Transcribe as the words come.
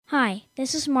Hi,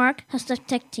 this is Mark, host of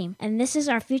Tech Team, and this is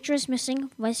our Future is Missing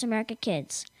Voice America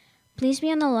Kids. Please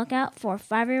be on the lookout for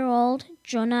 5-year-old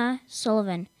Jonah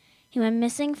Sullivan. He went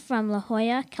missing from La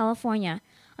Jolla, California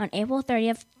on April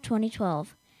 30th,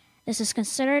 2012. This is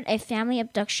considered a family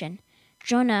abduction.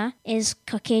 Jonah is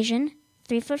Caucasian,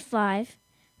 3'5",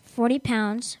 40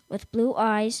 pounds, with blue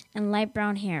eyes and light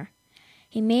brown hair.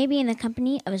 He may be in the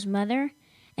company of his mother,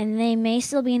 and they may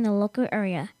still be in the local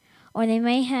area, or they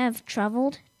may have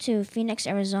traveled to Phoenix,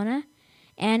 Arizona,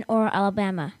 and or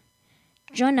Alabama.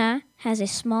 Jonah has a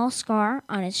small scar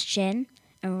on his chin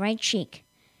and right cheek.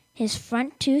 His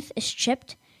front tooth is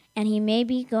chipped, and he may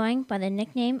be going by the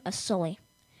nickname of Sully.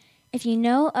 If you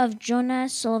know of Jonah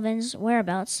Sullivan's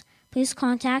whereabouts, please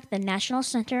contact the National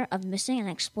Center of Missing and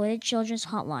Exploited Children's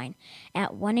Hotline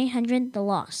at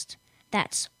 1-800-THE-LOST.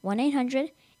 That's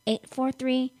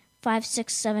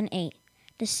 1-800-843-5678.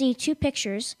 To see 2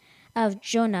 pictures of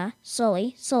Jonah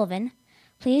Sullivan,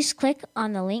 please click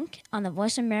on the link on the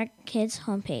Voice America Kids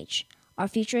homepage, Our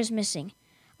Future is Missing,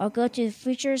 or go to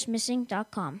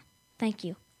futureismissing.com. Thank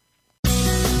you.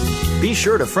 Be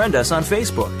sure to friend us on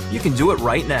Facebook. You can do it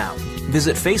right now.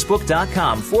 Visit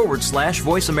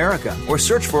facebook.com/Voice America or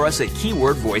search for us at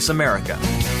keyword Voice America.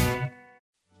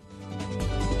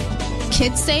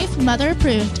 Kids safe, mother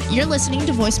approved. You're listening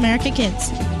to Voice America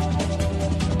Kids.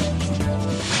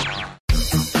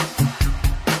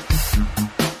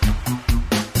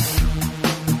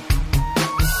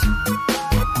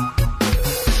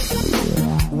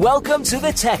 Welcome to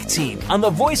the Tech Team on the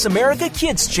Voice America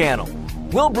Kids channel.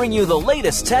 We'll bring you the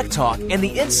latest tech talk and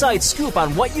the inside scoop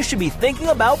on what you should be thinking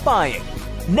about buying.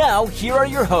 Now, here are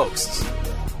your hosts.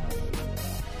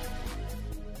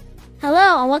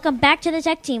 Hello, and welcome back to the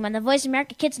Tech Team on the Voice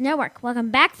America Kids Network.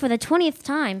 Welcome back for the 20th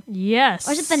time. Yes.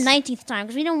 Or is it the 19th time?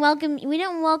 Because we didn't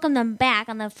welcome them back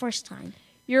on the first time.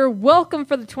 You're welcome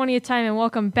for the 20th time and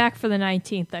welcome back for the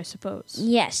 19th, I suppose.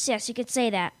 Yes, you could say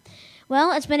that.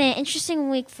 Well, it's been an interesting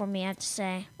week for me, I have to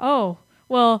say. Oh,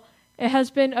 well, it has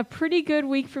been a pretty good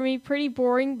week for me, pretty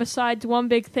boring besides one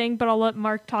big thing, but I'll let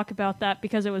Mark talk about that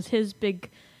because it was his big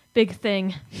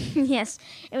thing. Yes,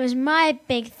 it was my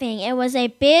big thing. It was a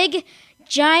big,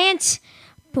 giant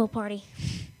pool party.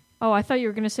 Oh, I thought you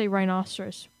were going to say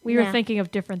rhinoceros. We were thinking of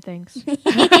different things.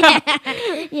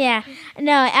 Yeah.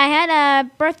 No, I had a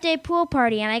birthday pool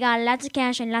party, and I got lots of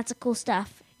cash and lots of cool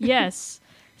stuff. Yes.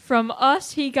 From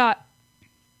us, he got...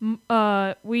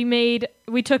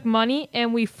 we took money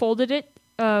and we folded it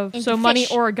money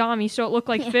origami so it looked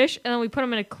like fish, and then we put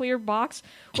them in a clear box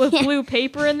with blue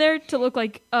paper in there to look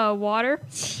like water.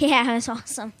 Yeah, it was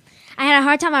awesome. I had a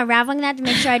hard time unraveling that to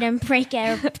make sure I didn't break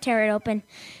it or tear it open.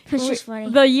 It was just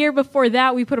funny. The year before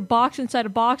that, we put a box inside a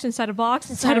box inside a box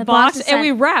inside a box, and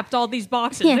we wrapped all these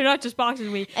boxes. Yeah. They're not just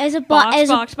boxes. It was a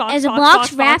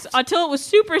box wrapped until it was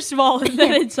super small, and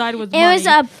then inside was money. It was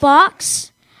a box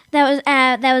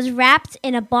that was wrapped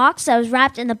in a box, that was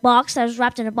wrapped in the box, that was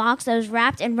wrapped in a box, that was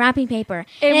wrapped in wrapping paper.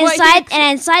 And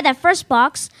inside that first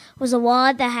box was a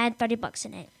wallet that had $30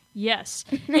 in it. Yes.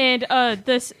 And I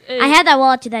had that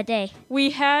wallet to that day. We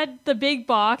had the big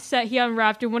box that he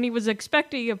unwrapped, and when he was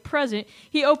expecting a present,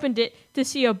 he opened it to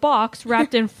see a box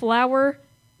wrapped in flour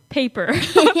paper.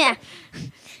 Yeah.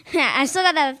 I still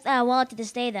got that wallet to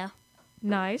this day, though.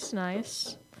 Nice.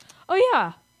 Oh,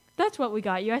 yeah. That's what we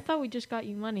got you. I thought we just got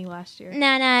you money last year.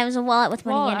 No, it was a wallet with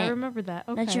money in it. I remember that.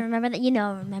 Okay. Don't you remember that? You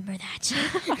don't remember that.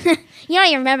 You don't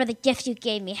even remember the gift you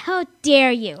gave me. How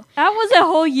dare you? That was a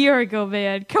whole year ago,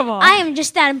 man. Come on. I am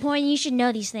just that important. You should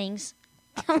know these things.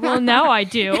 Well, now I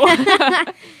do.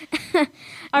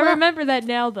 I remember that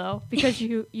now, though, because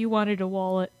you wanted a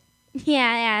wallet.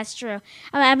 Yeah, that's true.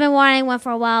 I've been wanting one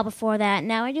for a while before that.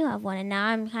 Now I do have one, and now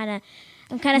I'm kind of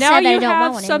sad that I don't want one anymore. Now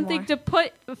you have something to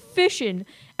put fish in.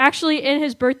 Actually, in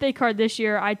his birthday card this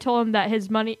year, I told him that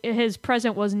his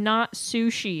present was not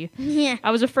sushi. Yeah. I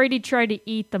was afraid he'd try to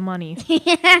eat the money.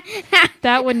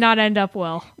 That would not end up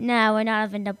well. No, it would not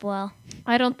have ended up well.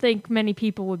 I don't think many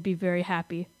people would be very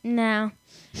happy. No.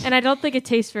 And I don't think it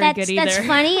tastes very good either. That's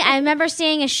funny. I remember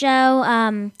seeing a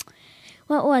show,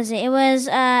 what was it? It was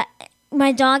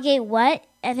My Dog Ate What?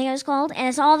 I think it was called, and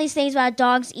it's all these things about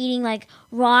dogs eating like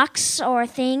rocks or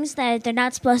things that they're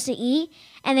not supposed to eat,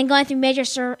 and then going through major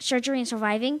surgery and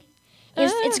surviving.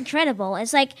 It's incredible.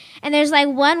 It's like, and there's like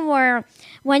one where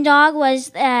one dog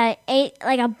ate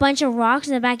like a bunch of rocks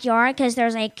in the backyard because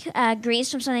there's like grease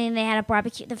from something. They had a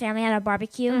barbecue. The family had a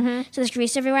barbecue, so there's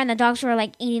grease everywhere, and the dogs were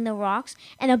like eating the rocks,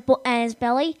 and his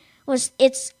belly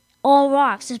it's all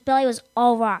rocks. His belly was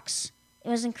all rocks. It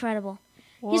was incredible.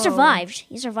 Whoa. He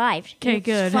survived. Okay,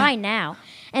 good. He's fine now.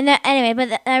 And anyway,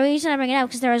 but the reason I bring it up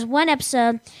because there was one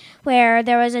episode where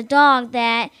there was a dog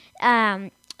that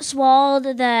swallowed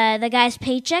the guy's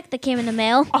paycheck that came in the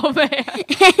mail. Oh man!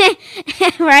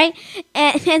 Right?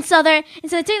 And so they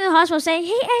took him to the hospital saying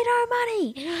he ate our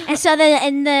money. And so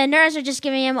the nurse are just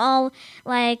giving him all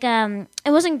like it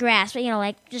wasn't grass, but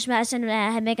like just medicine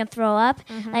that had make him throw up,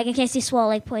 like in case he swallowed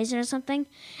like poison or something.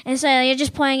 And so you're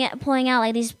just pulling out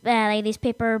like these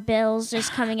paper bills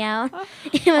just coming out.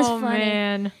 It was funny.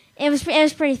 Man. It was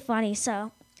pretty funny.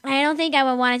 So. I don't think I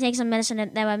would want to take some medicine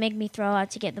that would make me throw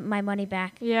up to get my money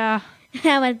back. Yeah.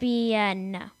 That would be,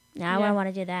 no. I wouldn't want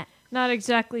to do that. Not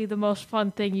exactly the most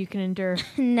fun thing you can endure.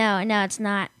 No, it's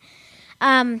not.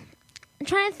 I'm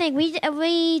trying to think.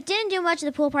 We didn't do much of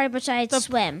the pool party besides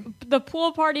swim. The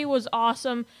pool party was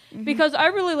awesome because I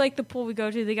really like the pool we go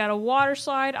to. They got a water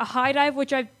slide, a high dive,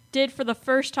 which I did for the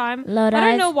first time. Low dive. I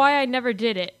don't know why I never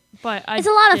did it. But it's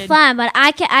a lot of fun, but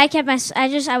I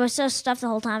was so stuffed the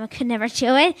whole time I could never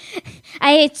do it.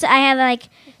 I had like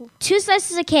 2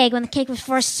 slices of cake when the cake was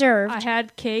first served. I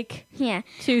had cake. Yeah.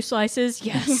 2 slices.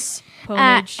 Yes.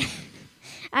 Pomage.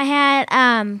 I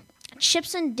had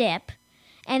chips and dip,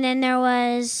 and then there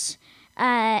was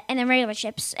and then regular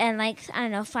chips and like I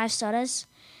don't know 5 sodas.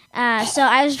 So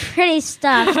I was pretty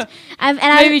stuffed.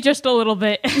 Maybe just a little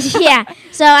bit. Yeah.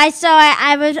 So I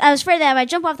was afraid that if I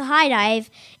jump off the high dive,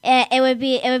 it would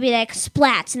be like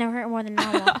splats and it would hurt more than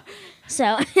normal.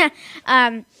 So,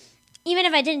 even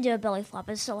if I didn't do a belly flop,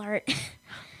 it still hurt.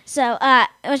 So,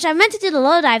 which I meant to do the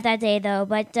low dive that day though,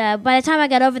 but by the time I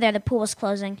got over there, the pool was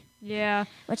closing. Yeah.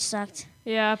 Which sucked.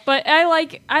 Yeah, but I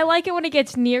like it when it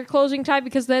gets near closing time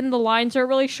because then the lines are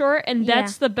really short, and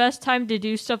that's the best time to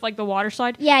do stuff like the water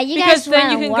slide. Yeah, because guys then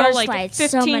you can go like 15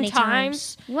 so many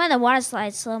times. You went on the water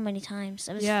slide so many times.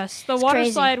 The water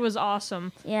slide was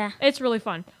awesome. Yeah, it's really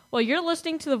fun. Well, you're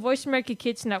listening to the Voice America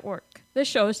Kids Network. This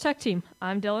show is Tech Team.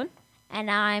 I'm Dylan, and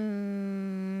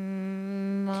I'm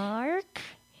Mark.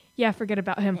 Yeah, forget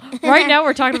about him. Right now,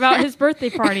 we're talking about his birthday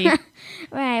party.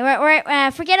 Right, we're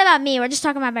forget about me. We're just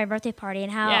talking about my birthday party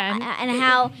and how and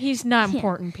how he's not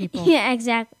important, people. Yeah,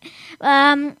 exactly.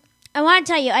 I want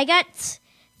to tell you, I got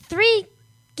 3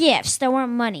 gifts that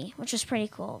weren't money, which was pretty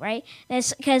cool, right?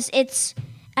 Because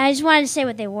I just wanted to say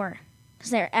what they were,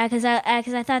 because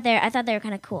I thought they were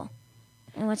kind of cool.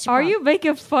 And what's your Are you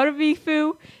making fun of me,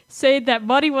 Fu? Saying that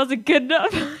money wasn't good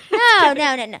enough? No.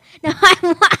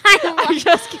 I'm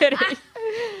just kidding.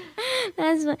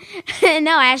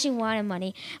 No, I actually wanted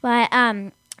money, but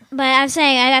I'm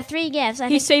saying I got 3 gifts.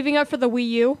 He's saving up for the Wii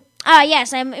U. Oh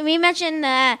yes, we mentioned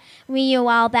the Wii U a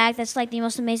while back. That's like the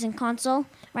most amazing console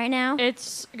right now.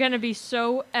 It's gonna be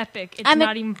so epic. It's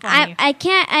not even funny.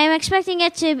 I'm expecting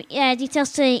it to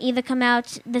details to either come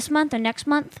out this month or next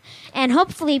month, and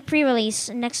hopefully pre-release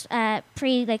next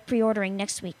pre-ordering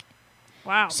next week.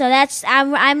 Wow. So that's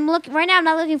I'm looking right now. I'm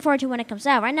not looking forward to when it comes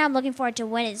out. Right now, I'm looking forward to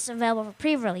when it's available for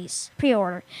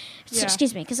pre-order. Yeah.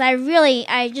 Excuse me, because I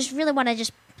just really want to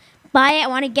just buy it. I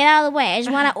want to get out of the way. I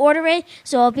just want to order it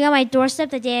so it'll be on my doorstep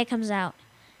the day it comes out.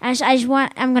 I just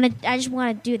want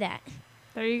to do that.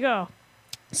 There you go.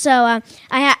 So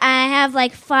I have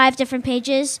like 5 different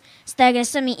pages. So they're gonna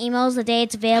send me emails the day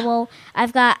it's available. I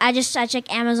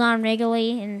check Amazon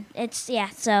regularly, and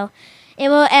So it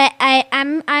will.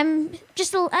 I'm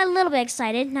just a little bit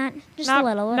excited, not a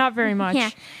little. Not very much.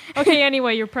 Yeah. Okay.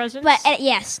 Anyway, your presents. But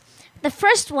yes. The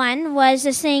first one was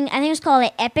this thing, I think it was called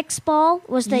an Epix ball,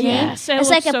 was the name. It's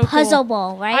like a puzzle cool.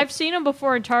 ball, right? I've seen them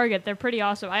before in Target. They're pretty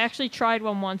awesome. I actually tried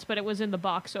one once, but it was in the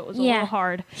box, so it was a little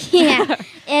hard. Yeah.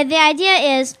 And the idea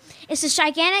is, it's a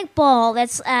gigantic ball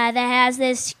that has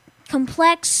this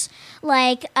complex,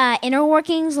 inner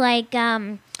workings, like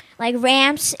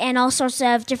ramps and all sorts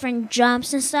of different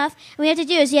jumps and stuff. And what you have to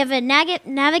do is you have to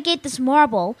navigate this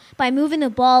marble by moving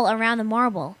the ball around the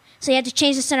marble. So you have to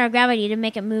change the center of gravity to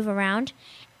make it move around.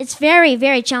 It's very,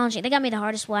 very challenging. They got me the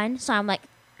hardest one, so I'm like,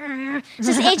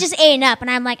 since age just 8 and up,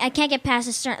 and I'm like, I can't get past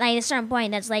a certain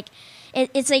point. That's like,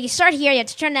 it's like you start here, you have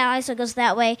to turn that way so it goes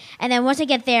that way, and then once I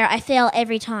get there, I fail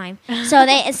every time. So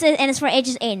it's for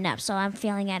ages 8 and up, so I'm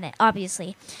failing at it,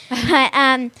 obviously. But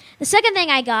the second thing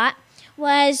I got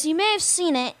was, you may have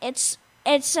seen it. It's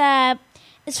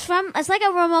like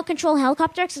a remote control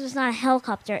helicopter, because it's not a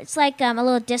helicopter. It's like a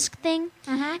little disc thing.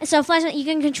 And so it flies. You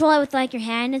can control it with like your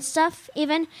hand and stuff,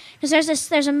 even. Because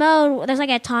there's a mode. There's like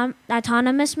an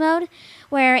autonomous mode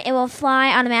where it will fly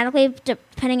automatically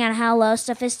depending on how low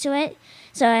stuff is to it.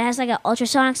 So it has like an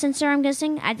ultrasonic sensor. I'm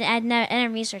guessing. I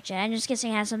didn't research it. I'm just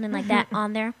guessing it has something like that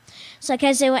on there. So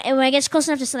because when it gets close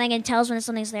enough to something, it tells when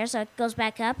something's there, so it goes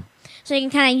back up. So you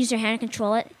can kind of use your hand to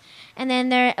control it. and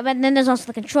then there's also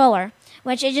the controller,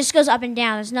 which it just goes up and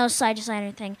down. There's no side to side or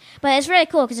anything, but it's really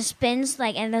cool because it spins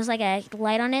and there's a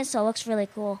light on it, so it looks really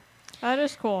cool. That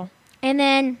is cool. And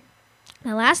then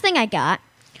the last thing I got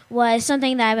was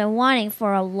something that I've been wanting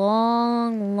for a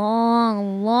long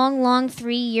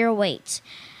 3-year wait.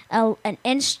 An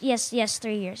inch, yes,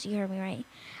 3 years. You heard me right.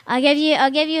 I'll give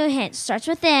you a hint. Starts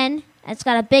with N. It's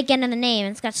got a big N in the name.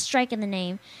 It's got strike in the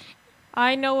name.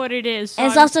 I know what it is. So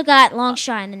it's also got long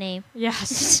shot in the name.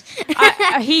 Yes.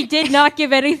 He did not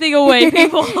give anything away,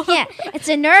 people. Yeah, it's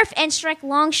a Nerf N-Strike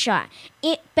long shot.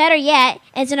 Better yet,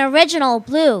 it's an original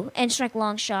blue N-Strike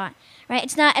long shot. Right?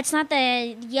 It's not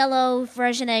the yellow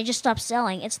version that they just stopped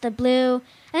selling. It's the blue.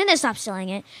 I think they stopped selling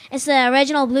it. It's the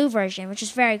original blue version, which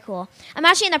is very cool. I'm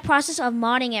actually in the process of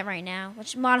modding it right now,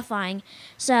 which is modifying.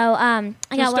 So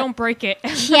don't break it.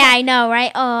 Yeah, I know,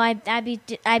 right? Oh, I'd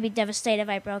be devastated if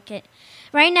I broke it.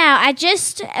 Right now, I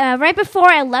just right before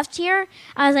I left here,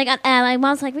 I was like, my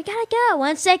mom's like, we gotta go.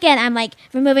 1 second, I'm like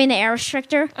removing the air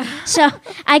restrictor. so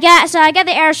I got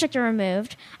the air restrictor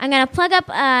removed. I'm gonna plug up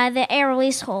the air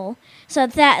release hole. So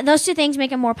that those two things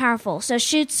make it more powerful. So it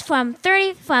shoots from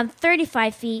 35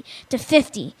 feet to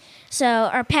 50,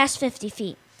 or past 50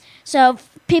 feet. So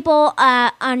people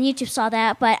on YouTube saw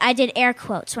that, but I did air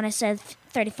quotes when I said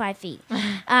 35 feet.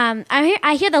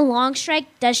 I hear the long strike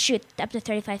does shoot up to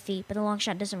 35 feet, but the long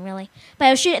shot doesn't really.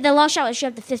 But the long shot will shoot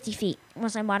up to 50 feet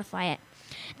once I modify it.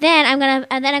 Then I'm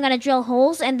gonna drill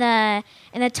holes in the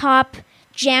top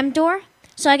jam door,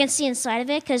 so I can see inside of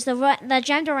it, because the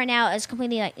jam door right now is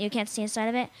completely you can't see inside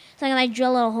of it. So I'm gonna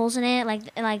drill little holes in it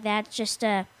like that, just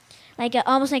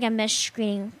almost like a mesh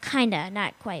screen, kinda,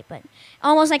 not quite, but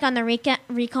almost like on the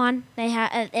Recon. They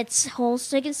have it's holes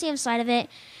so you can see inside of it,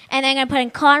 and then I'm gonna put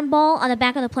in cotton ball on the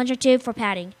back of the plunger tube for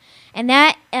padding. And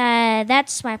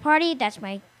that's my party. That's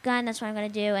my gun. That's what I'm gonna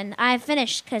do, and I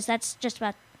finished because that's just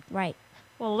about right.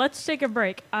 Well, let's take a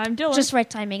break. I'm Dylan. Just right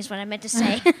timing is what I meant to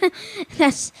say.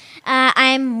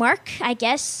 I'm Mark, I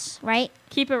guess, right?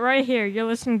 Keep it right here. You're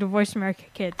listening to Voice America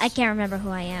Kids. I can't remember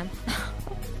who I am.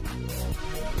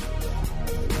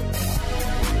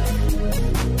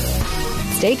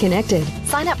 Stay connected.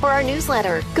 Sign up for our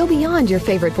newsletter. Go beyond your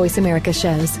favorite Voice America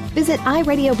shows. Visit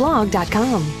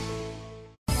iradioblog.com.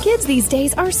 Kids these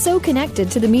days are so connected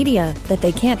to the media that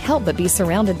they can't help but be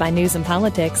surrounded by news and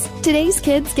politics. Today's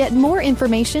kids get more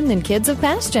information than kids of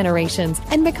past generations,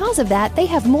 and because of that, they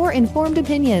have more informed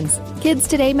opinions. Kids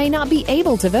today may not be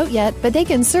able to vote yet, but they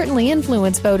can certainly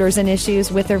influence voters and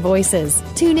issues with their voices.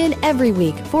 Tune in every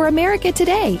week for America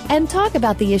Today and talk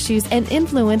about the issues and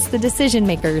influence the decision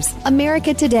makers.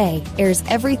 America Today airs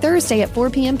every Thursday at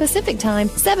 4 p.m. Pacific Time,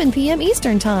 7 p.m.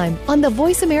 Eastern Time on the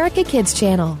Voice America Kids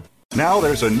channel. Now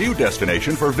there's a new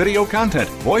destination for video content,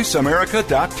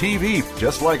 voiceamerica.tv,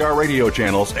 just like our radio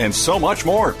channels and so much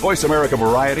more. Voice America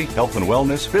Variety, Health and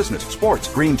Wellness, Business, Sports,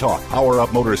 Green Talk, Power Up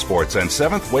Motorsports, and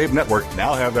Seventh Wave Network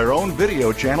now have their own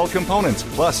video channel components.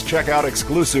 Plus, check out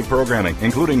exclusive programming,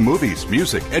 including movies,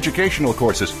 music, educational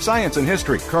courses, science and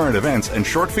history, current events, and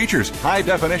short features.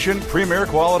 High-definition, premier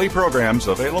quality programs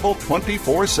available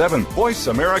 24/7.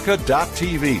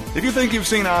 voiceamerica.tv. If you think you've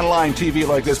seen online TV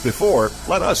like this before,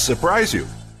 let us surprise you.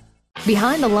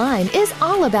 Behind the Line is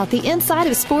all about the inside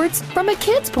of sports from a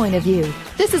kid's point of view.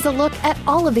 This is a look at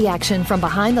all of the action from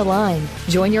behind the line.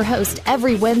 Join your host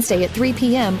every Wednesday at 3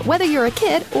 p.m., whether you're a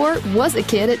kid or was a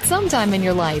kid at some time in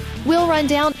your life. We'll run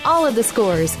down all of the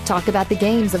scores, talk about the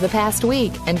games of the past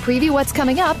week, and preview what's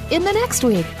coming up in the next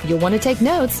week. You'll want to take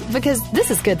notes because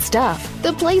this is good stuff.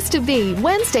 The place to be,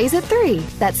 Wednesdays at 3.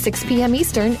 That's 6 p.m.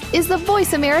 Eastern, is the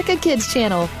Voice America Kids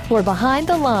channel for Behind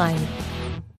the Line.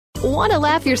 Want to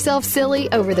laugh yourself silly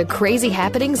over the crazy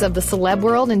happenings of the celeb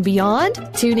world and beyond?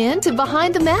 Tune in to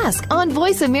Behind the Mask on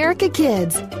Voice America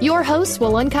Kids. Your hosts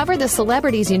will uncover the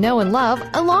celebrities you know and love,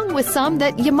 along with some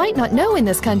that you might not know in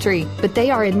this country, but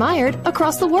they are admired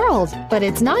across the world. But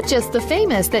it's not just the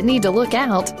famous that need to look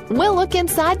out. We'll look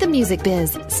inside the music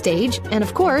biz, stage, and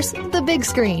of course, the big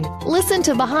screen. Listen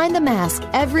to Behind the Mask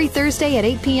every Thursday at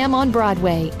 8 p.m. on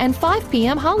Broadway and 5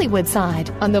 p.m. Hollywood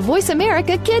side on the Voice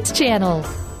America Kids channel.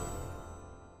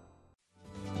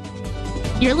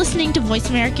 You're listening to Voice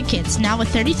America Kids, now with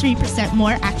 33%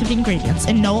 more active ingredients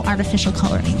and no artificial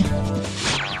coloring.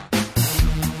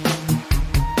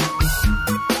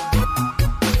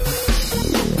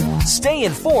 Stay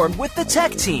informed with the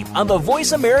Tech Team on the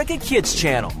Voice America Kids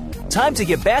channel. Time to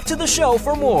get back to the show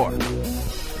for more.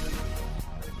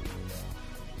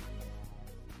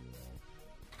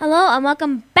 Hello, and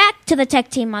welcome back to the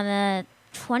Tech Team on the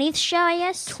 20th show, I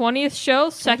guess. 20th show,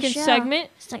 second segment.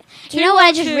 You know what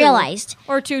I just realized?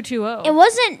 Or 220. It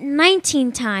wasn't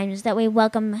 19 times that we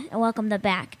welcome them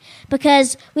back,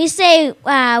 because we say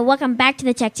welcome back to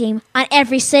the tech team on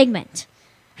every segment.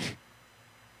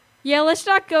 Yeah, let's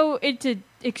not go into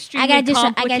extremely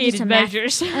complicated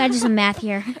measures. I gotta do some math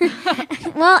here.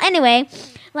 Well, anyway,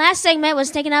 last segment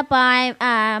was taken up by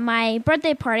my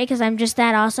birthday party, because I'm just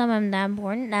that awesome. I'm that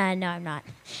important. No, I'm not.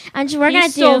 He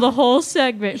stole the whole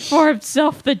segment for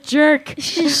himself, the jerk.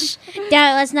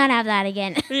 Let's not have that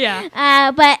again.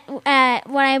 Yeah. But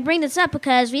when I bring this up,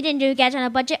 because we didn't do Gadget on a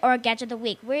Budget or Gadget of the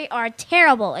Week. We are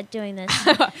terrible at doing this.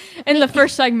 In the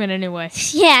first segment, anyway.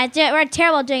 Yeah, we're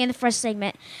terrible at doing it in the first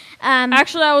segment.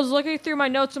 Actually, I was looking through my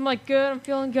notes. I'm like, good, I'm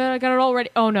feeling good. I got it all ready.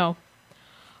 Oh, no.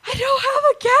 I don't have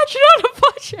a gadget on a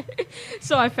budget.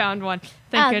 So I found one.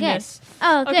 Thank goodness. Good.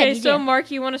 Oh, good. Okay, so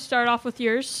Mark, you want to start off with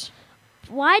yours?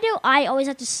 Why do I always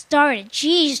have to start it?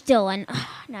 Jeez, Dylan.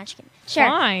 No, just kidding. Sure.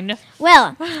 Fine.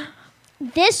 Well,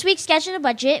 this week's Gadget on a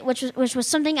Budget, which was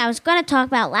something I was going to talk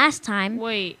about last time.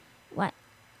 Wait. What?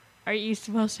 Are you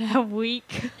supposed to have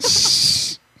week?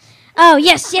 Oh,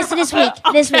 yes, it is week.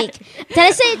 This week. Did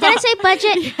I say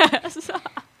budget? Yes.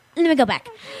 Let me go back.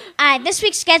 This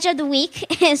week's sketch of the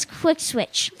week is Quick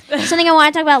Switch. Something I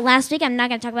want to talk about last week, I'm not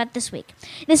going to talk about this week.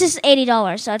 This is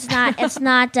 $80, so it's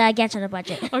not Gadget on a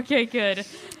Budget. Okay, good.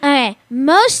 Okay,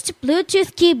 most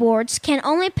Bluetooth keyboards can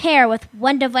only pair with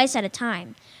one device at a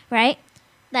time, right?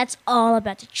 That's all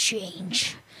about to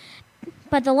change.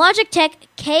 But the Logitech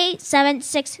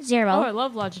K760... Oh, I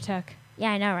love Logitech.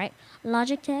 Yeah, I know, right?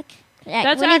 Logitech.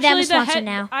 That's we need them actually to sponsor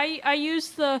now. I use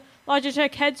the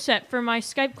Logitech headset for my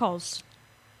Skype calls.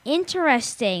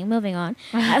 Interesting. Moving on.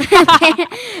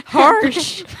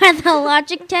 Harsh. But the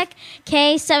Logitech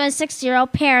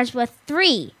K760 pairs with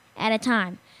 3 at a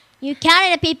time. You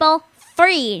counted it, people.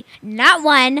 3. Not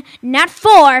 1, not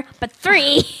 4, but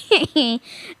 3.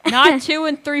 Not 2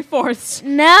 3/4.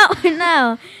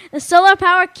 No. The solar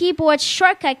power keyboard's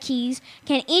shortcut keys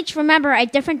can each remember a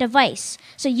different device,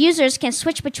 so users can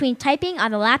switch between typing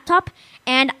on the laptop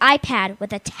and iPad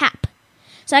with a tap.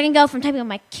 So I can go from typing on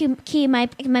my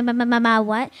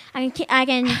what? I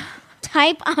can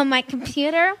type on my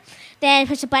computer, then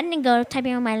push a button and go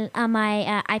typing on my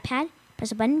iPad.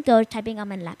 Press a button, go typing on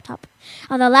my laptop.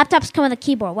 Although laptops come with a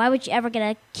keyboard. Why would you ever get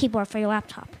a keyboard for your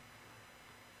laptop?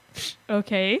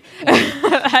 Okay.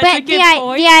 That's a good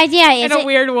point. The idea is... In a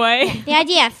weird way. The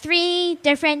idea, 3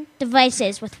 different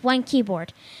devices with one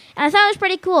keyboard. And I thought it was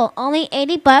pretty cool. Only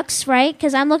 $80, right?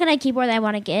 Because I'm looking at a keyboard that I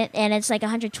want to get, and it's like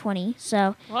 $120.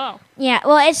 So... Wow. Yeah,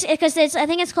 well, it's because I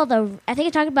think it's called the... I think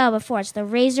I talked about it before. It's the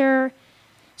Razer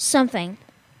something.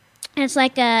 And it's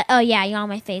like, oh yeah, you're on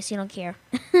my face. You don't care.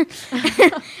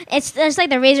 It's like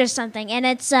the Razer something, and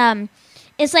it's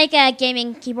like a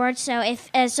gaming keyboard. So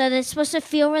so they're supposed to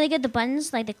feel really good. The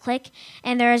buttons, like the click,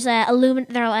 and they're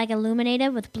like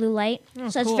illuminated with blue light. Oh,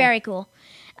 so cool. It's very cool.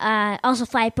 Also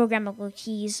 5 programmable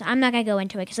keys. I'm not gonna go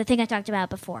into it because I think I talked about it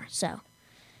before. So,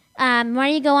 why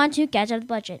don't you go on to Gadget on a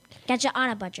Budget? Gadget on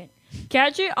a Budget.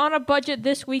 Gadget on a Budget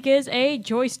this week is a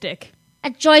joystick. A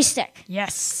joystick.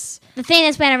 Yes. The thing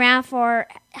that's been around for...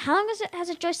 How long has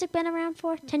a joystick been around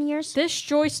for? 10 years? This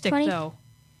joystick, 20? though,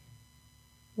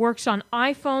 works on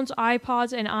iPhones,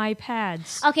 iPods, and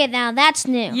iPads. Okay, now that's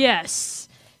new. Yes.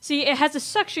 See, it has a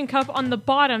suction cup on the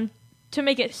bottom to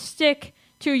make it stick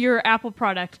to your Apple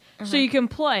product, so you can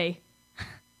play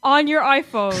on your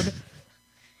iPhone.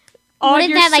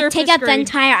 Wouldn't that take up the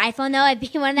entire iPhone, though? Wouldn't that be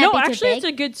too big? No, actually, it's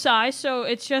a good size, so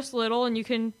it's just little, and you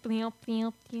can... It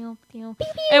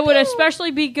would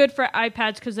especially be good for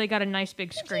iPads, because they got a nice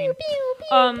big screen.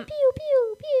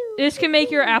 This can make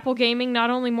your Apple gaming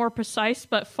not only more precise,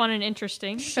 but fun and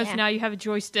interesting, because now you have a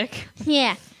joystick.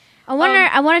 Yeah. I wonder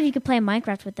if you could play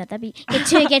Minecraft with that. That'd be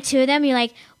get two of them. You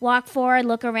like walk forward,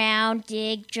 look around,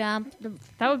 dig, jump.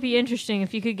 That would be interesting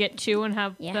if you could get 2 and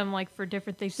have them like for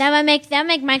different things. That would make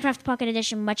Minecraft Pocket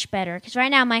Edition much better, because right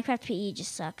now Minecraft PE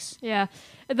just sucks. Yeah,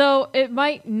 though it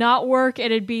might not work and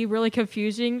it'd be really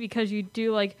confusing because you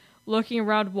do like looking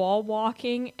around wall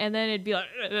walking and then it'd be like.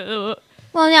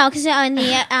 Well, no, because on the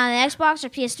Xbox or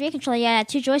PS3 controller, you got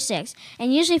 2 joysticks,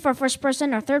 and usually for first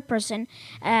person or third person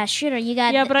shooter, you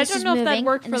got but I don't know if that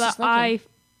worked for the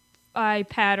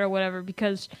iPad or whatever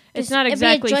because it's not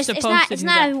exactly supposed to do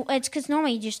that. It's because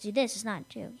normally you just do this. It's not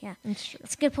 2. Yeah, that's true.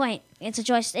 It's a good point. It's a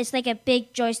joystick. It's like a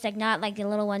big joystick, not like the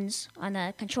little ones on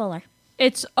the controller.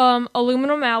 It's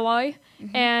aluminum alloy,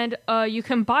 and you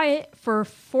can buy it for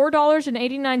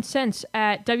 $4.89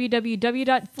 at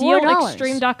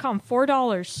www.dealextreme.com.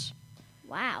 $4.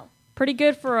 Wow. Pretty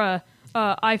good for a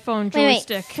iPhone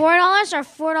joystick. Wait, $4 or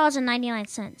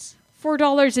 $4.99?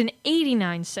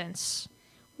 $4.89.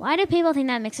 Why do people think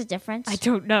that makes a difference? I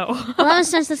don't know. 11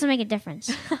 cents doesn't make a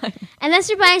difference. Unless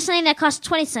you're buying something that costs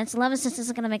 20 cents, 11 cents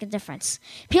isn't going to make a difference.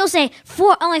 People say,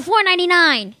 only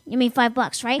 $4.99. You mean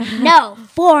 $5, right? No,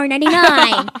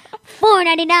 $4.99.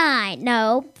 $4.99.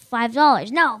 No,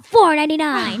 $5. No,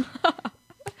 $4.99.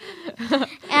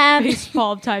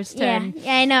 Baseball times 10.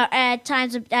 Yeah, I know.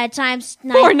 Times 9.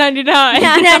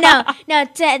 $4.99. No.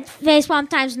 Baseball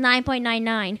times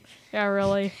 9.99. Yeah,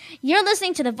 really. You're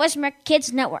listening to the Voice America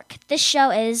Kids Network. This show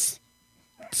is...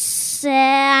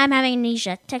 I'm having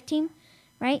amnesia. Tech Team,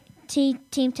 right? Team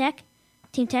Tech?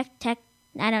 Team Tech?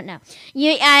 I don't know.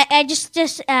 I just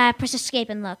press escape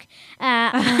and look.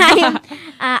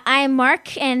 I'm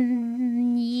Mark,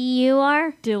 and you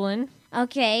are? Dylan.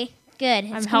 Okay, good.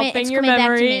 I'm helping your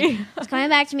memory. It's coming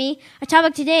back to me. Our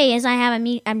topic today is I have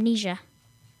amnesia.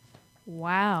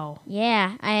 Wow.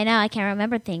 Yeah, I know. I can't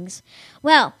remember things.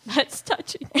 Well, that's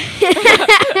touching.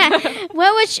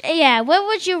 What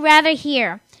would you rather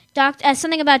hear?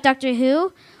 Something about Doctor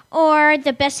Who or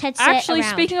the best headset Actually,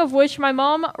 around? Speaking of which, my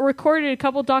mom recorded a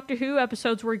couple Doctor Who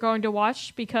episodes we're going to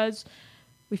watch because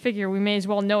we figure we may as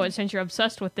well know it since you're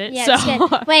obsessed with it. Yeah, so. it's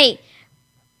good. Wait,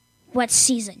 what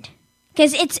season?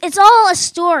 Because it's all a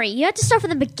story. You have to start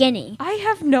from the beginning. I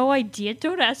have no idea.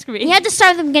 Don't ask me. You have to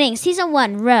start from the beginning. Season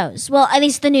 1, Rose. Well, at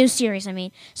least the new series, I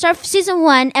mean. Start Season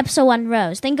 1, Episode 1,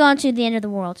 Rose. Then go on to the end of the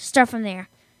world. Start from there.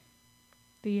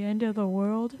 The end of the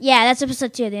world? Yeah, that's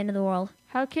Episode 2, the end of the world.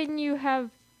 How can you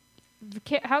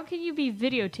be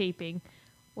videotaping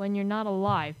when you're not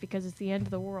alive because it's the end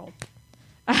of the world?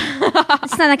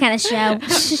 It's not that kind of show.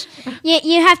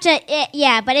 you have to,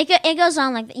 but it goes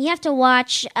on like that. You have to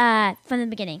watch from the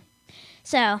beginning.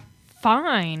 So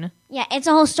fine. Yeah, it's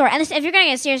a whole story. And if you're gonna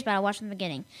get serious about it, watch from the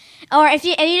beginning. Or if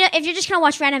you're just gonna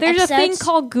watch random episodes, there's a thing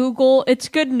called Google. It's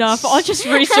good enough. I'll just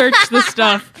research the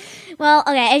stuff. Well,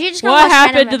 okay. If you're just gonna what watch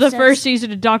happened to episodes, the first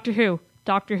season of Doctor Who?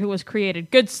 Doctor Who was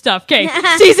created. Good stuff. Okay,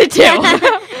 season 2.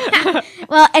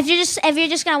 Well, if you're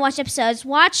just gonna watch episodes,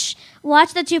 watch the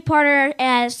 2-parter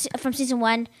from season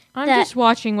 1. I'm just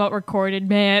watching what recorded,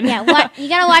 man. Yeah, you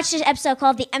gotta watch this episode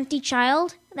called "The Empty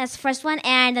Child." That's the first one,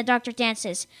 and "The Doctor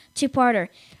Dances," 2-parter.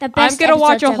 The best. I'm gonna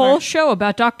watch a ever. whole show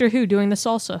about Doctor Who doing the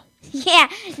salsa. Yeah,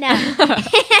 no,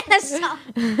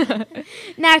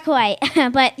 not quite.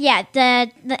 But yeah,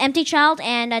 the Empty Child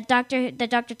and the Doctor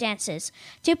Dances,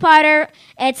 2-parter.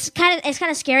 It's kind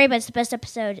of scary, but it's the best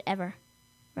episode ever.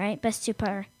 Right, best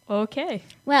 2-parter. Okay.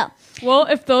 Well,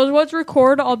 if those ones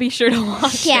record, I'll be sure to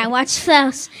watch. Yeah, watch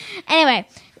those. Anyway,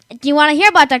 do you want to hear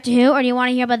about Doctor Who, or do you want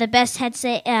to hear about the best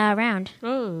headset around?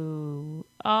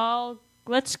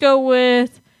 Let's go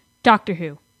with Doctor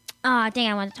Who. Oh,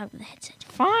 dang! I want to talk about the headset.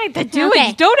 Fine, then do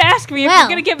it. Don't ask me if you're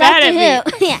gonna get mad at me.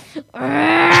 Yeah.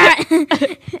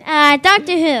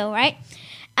 Doctor Who, right?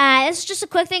 This is just a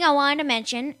quick thing I wanted to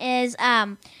mention is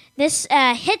this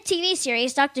hit TV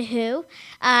series, Doctor Who.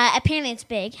 Apparently, it's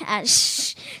big.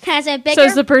 Has a bigger.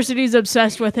 Says the person who's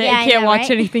obsessed with it and can't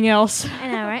watch anything else. I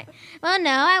know, right? Well,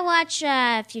 no, I watch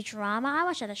Futurama. I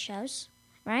watch other shows.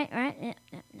 Right? No.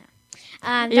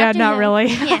 Yeah, not really.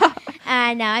 Yeah.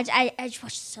 No, I just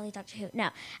watched silly Doctor Who. No.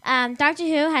 Doctor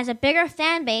Who has a bigger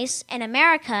fan base in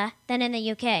America than in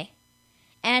the UK.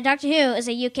 And Doctor Who is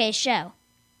a UK show.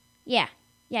 Yeah.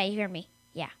 Yeah, you hear me.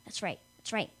 Yeah, that's right.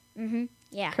 Mm-hmm.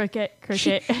 Yeah. Cricket.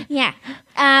 Yeah.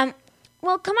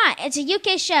 Well, come on. It's a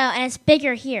UK show, and it's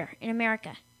bigger here in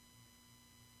America.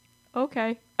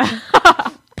 Okay.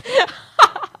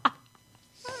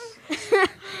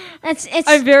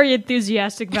 I'm very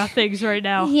enthusiastic about things right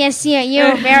now. Yes,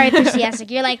 you're very enthusiastic.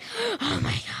 You're like, oh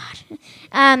my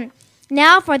god.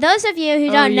 Now, for those of you who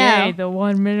don't know, the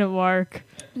 1 minute mark.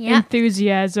 Yep.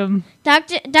 Enthusiasm.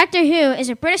 Doctor Who is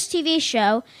a British TV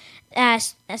show,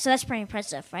 so that's pretty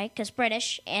impressive, right? Because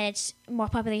British, and it's more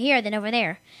popular here than over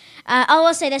there. I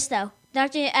will say this though,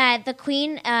 the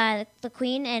Queen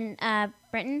in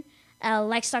Britain.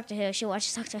 Likes Doctor Who. She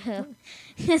watches Doctor Who.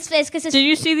 Did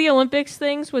you see the Olympics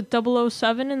things with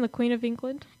 007 and the Queen of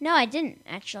England? No, I didn't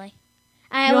actually.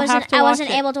 I wasn't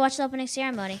able to watch the opening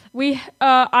ceremony.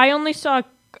 I only saw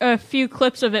a few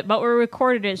clips of it, but we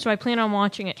recorded it, so I plan on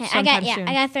watching it sometime soon.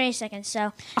 I got 30 seconds,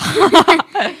 so.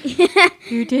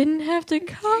 You didn't have to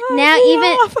cut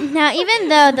even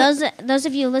though those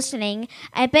of you listening,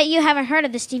 I bet you haven't heard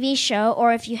of this TV show,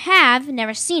 or if you have,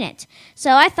 never seen it.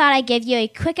 So I thought I'd give you a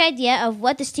quick idea of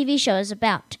what this TV show is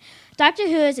about. Doctor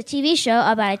Who is a TV show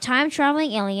about a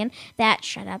time-traveling alien that,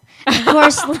 of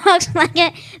course, looks like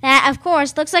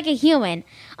a human.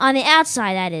 On the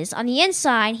outside, that is. On the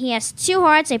inside, he has 2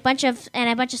 hearts, a bunch of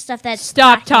stuff that's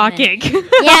Stop talking.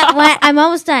 Yeah, well, I'm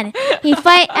almost done. He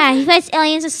fights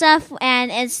aliens and stuff,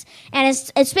 and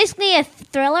it's basically a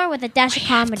thriller with a dash of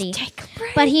comedy.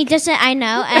 But he doesn't. I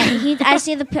know. I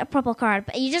see the purple card.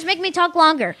 But you just make me talk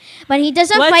longer. But he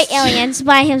doesn't fight aliens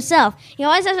by himself. He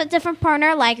always has a different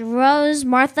partner, like Rose,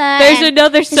 Martha. There's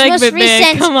another segment,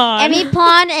 man. Come on. Amy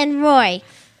Pond and Roy.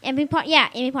 Amy Pond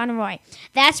and Roy.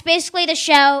 That's basically the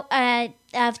show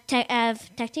of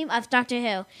Tech Team of Doctor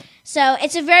Who. So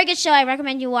it's a very good show. I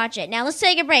recommend you watch it. Now let's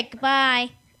take a break. Bye.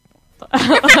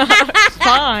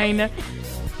 Fine.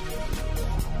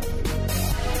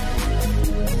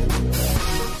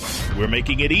 We're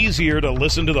making it easier to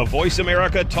listen to the Voice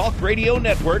America Talk Radio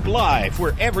Network live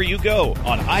wherever you go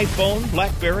on iPhone,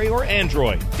 BlackBerry, or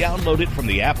Android. Download it from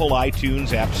the Apple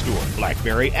iTunes App Store,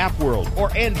 BlackBerry App World,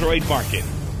 or Android Market.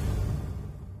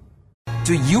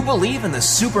 Do you believe in the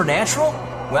supernatural?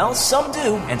 Well, some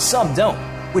do and some don't,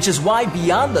 which is why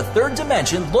Beyond the Third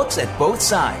Dimension looks at both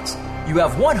sides. You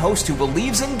have one host who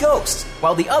believes in ghosts,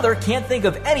 while the other can't think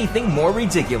of anything more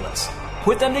ridiculous.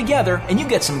 Put them together and you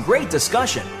get some great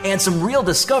discussion and some real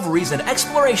discoveries and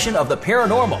exploration of the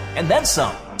paranormal, and then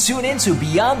some. Tune in to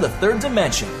Beyond the Third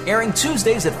Dimension, airing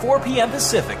Tuesdays at 4 p.m.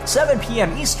 Pacific, 7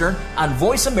 p.m. Eastern on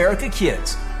Voice America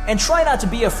Kids. And try not to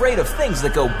be afraid of things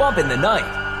that go bump in the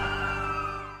night.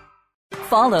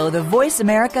 Follow the Voice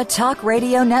America Talk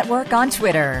Radio Network on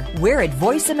Twitter. We're at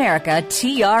Voice America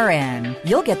TRN.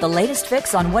 You'll get the latest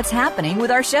fix on what's happening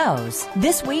with our shows,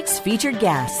 this week's featured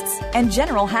guests, and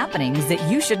general happenings that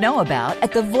you should know about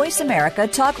at the Voice America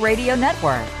Talk Radio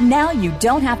Network. Now you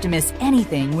don't have to miss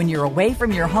anything when you're away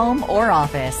from your home or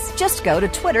office. Just go to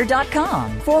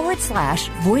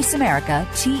twitter.com/Voice America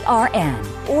TRN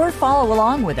or follow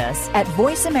along with us at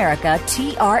Voice America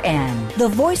TRN, the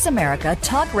Voice America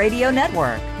Talk Radio Network.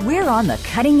 We're on the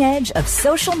cutting edge of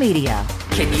social media.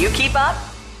 Can you keep up?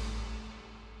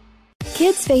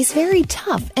 Kids face very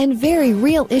tough and very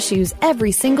real issues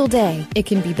every single day. It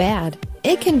can be bad.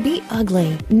 It can be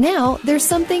ugly. Now there's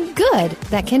something good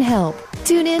that can help.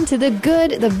 Tune in to The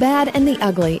Good, the Bad, and the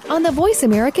Ugly on the Voice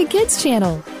America Kids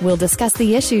channel. We'll discuss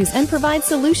the issues and provide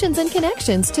solutions and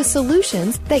connections to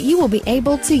solutions that you will be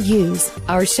able to use.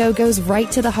 Our show goes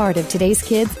right to the heart of today's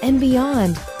kids and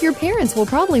beyond. Your parents will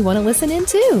probably want to listen in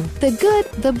too. The Good,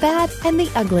 the Bad, and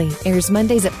the Ugly airs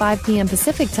Mondays at 5 p.m.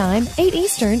 Pacific Time, 8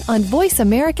 Eastern on Voice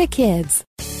America Kids.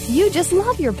 You just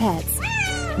love your pets,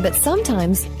 but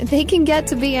sometimes they can get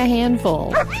to be a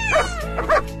handful.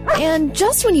 And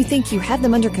just when you think you have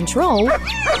them under control,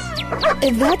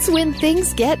 that's when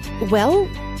things get, well,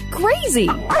 crazy.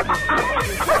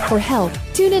 For help,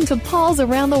 tune into Paws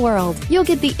Around the World. You'll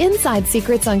get the inside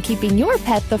secrets on keeping your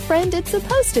pet the friend it's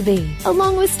supposed to be,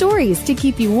 along with stories to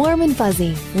keep you warm and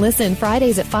fuzzy. Listen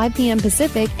Fridays at 5 p.m.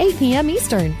 Pacific, 8 p.m.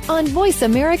 Eastern on Voice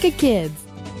America Kids.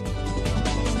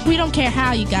 We don't care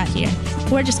how you got here.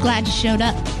 We're just glad you showed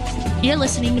up. You're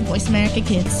listening to Voice America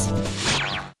Kids.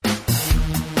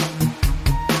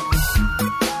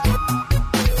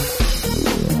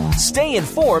 Stay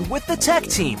informed with the Tech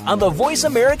Team on the Voice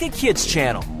America Kids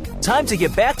channel. Time to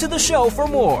get back to the show for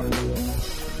more.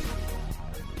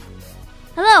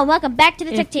 Hello, welcome back to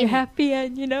the Tech Team. If you're happy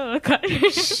and you know it.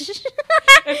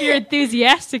 If you're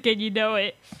enthusiastic and you know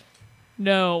it.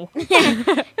 No.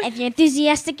 If you're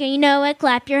enthusiastic and you know it,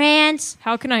 clap your hands.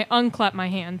 How can I unclap my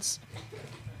hands?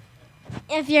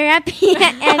 If you're happy,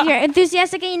 if you're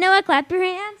enthusiastic and you know it, clap your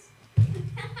hands.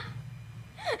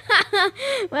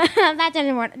 Well, that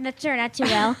didn't work. That turned out too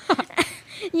well.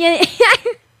 You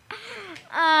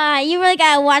really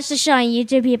gotta watch the show on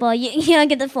YouTube, people. You don't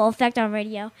get the full effect on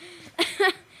radio.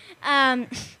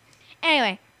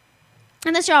 Anyway,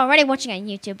 unless you're already watching on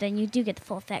YouTube, then you do get the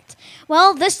full effect.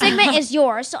 Well, this segment is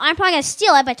yours, so I'm probably gonna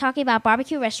steal it by talking about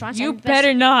barbecue restaurants. You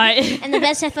better not. And the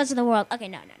best headphones in the world. Okay,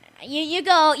 no. You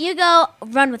go,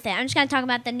 run with it. I'm just gonna talk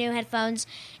about the new headphones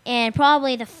and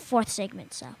probably the fourth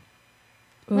segment. So.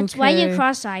 Why are you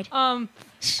cross-eyed?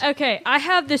 Okay, I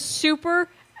have this super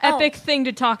epic thing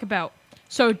to talk about,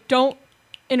 so don't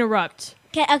interrupt.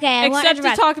 Okay, I won't Except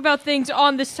interrupt. to talk about things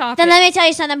on this topic. Then let me tell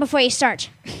you something before you start.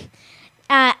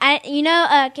 Our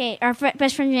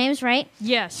best friend James, right?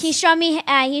 Yes. He showed me.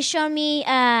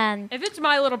 If it's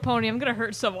My Little Pony, I'm gonna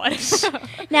hurt someone.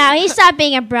 No, he stopped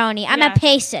being a brony. I'm a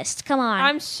pacist. Come on.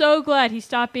 I'm so glad he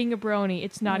stopped being a brony.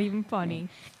 It's not even funny.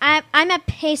 I'm a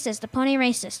pacist, a pony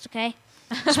racist. Okay.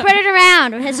 Spread it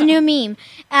around. It's a new meme.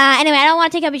 Anyway, I don't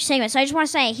want to take up each segment, so I just want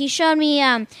to say he showed me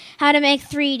how to make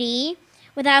 3D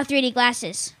without 3D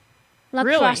glasses. Look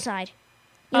cross-eyed.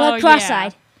 You look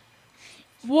cross-eyed.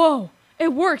 Yeah. Whoa.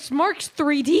 It works. Mark's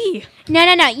 3D. No.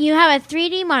 You have a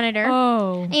 3D monitor.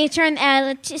 Oh. And you turn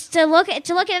to look at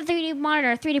the 3D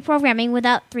monitor, 3D programming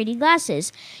without 3D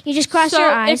glasses. You just cross your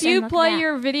eyes. So if you play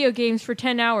your video games for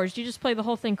 10 hours, you just play the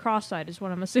whole thing cross-eyed is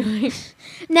what I'm assuming.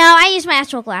 No, I use my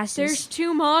actual glasses. There's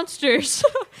 2 monsters.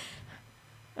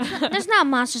 There's not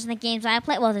monsters in the games I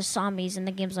play. Well, there's zombies in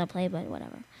the games I play, but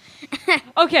whatever.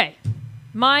 Okay.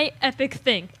 My epic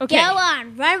thing. Okay. Go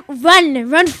on. Run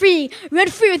free. Run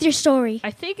free with your story.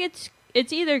 I think it's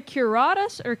either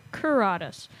Curatus or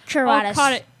Curatus.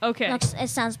 Curatus. Okay. It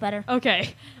sounds better.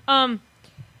 Okay.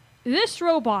 This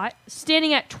robot,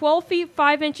 standing at 12 feet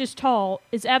 5 inches tall,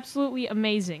 is absolutely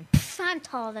amazing. I'm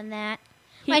taller than that.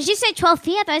 Wait, did you say 12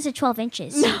 feet? I thought you said 12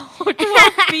 inches. No, 12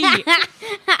 feet.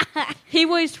 He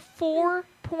weighs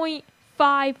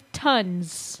 4.5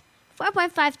 tons.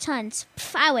 4.5 tons.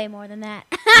 I weigh more than that.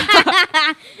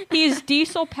 He is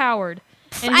diesel powered.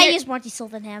 I use more diesel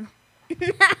than him.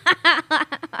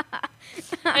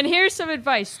 And here's some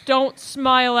advice. Don't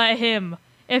smile at him.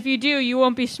 If you do, you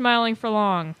won't be smiling for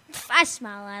long. I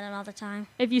smile at him all the time.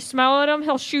 If you smile at him,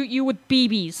 he'll shoot you with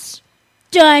BBs.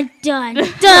 Dun, dun,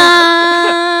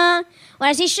 dun.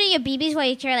 Well, does he shoot you BBs while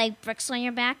you carry, like, bricks on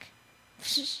your back?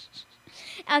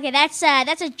 Okay, that's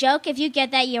a joke. If you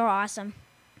get that, you're awesome.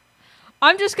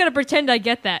 I'm just going to pretend I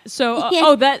get that. So,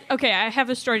 okay, I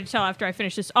have a story to tell after I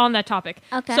finish this on that topic.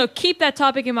 Okay. So keep that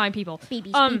topic in mind, people.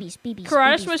 BBs.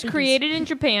 Curatus was created in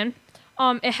Japan.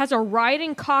 It has a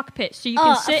riding cockpit, so you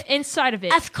can sit inside of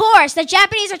it. Of course. The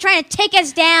Japanese are trying to take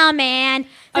us down, man.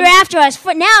 They're after us.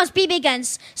 For now, it's BB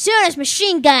guns. Soon it's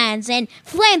machine guns and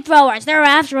flamethrowers. They're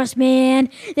after us, man.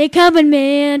 They're coming,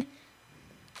 man.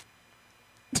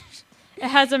 It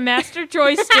has a master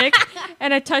joystick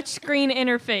and a touchscreen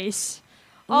interface.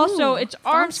 Also, its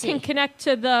arms can connect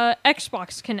to the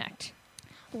Xbox Kinect.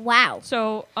 Wow.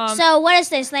 So what is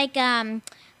this? Like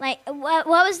what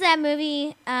was that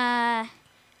movie?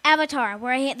 Avatar,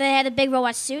 where they had the big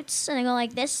robot suits and they go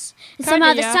like this. And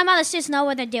somehow the suits know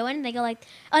what they're doing. They go like,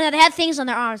 oh no, they had things on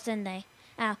their arms, didn't they?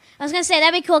 Oh, I was gonna say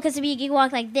that'd be cool because you could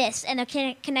walk like this and the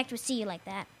Kinect would see you like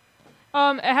that.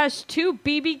 It has 2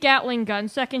 BB Gatling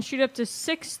guns that can shoot up to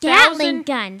 6,000 Gatling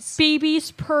guns.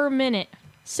 BBs per minute.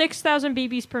 6,000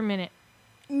 BBs per minute.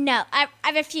 No, I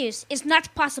refuse. It's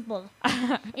not possible.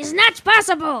 It's not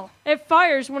possible. It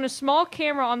fires when a small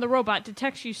camera on the robot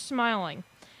detects you smiling.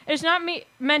 It's not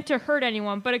meant to hurt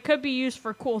anyone, but it could be used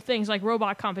for cool things like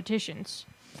robot competitions.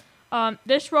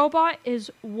 This robot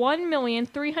is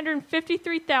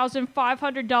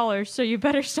 $1,353,500, so you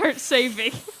better start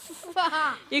saving.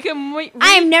 You can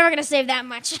I am never going to save that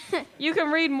much. You can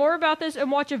read more about this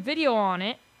and watch a video on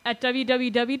it at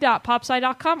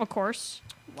www.popsci.com, of course.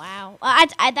 Wow,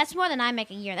 that's more than I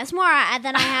make a year. That's more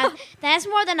than I have. That's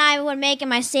more than I would make in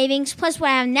my savings, plus what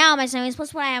I have now in my savings,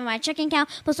 plus what I have in my checking account,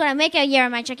 plus what I make a year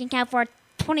in my checking account for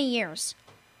 20 years.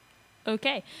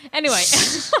 Okay. Anyway,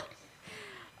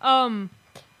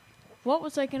 what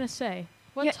was I gonna say?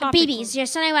 What topic? BBs. You're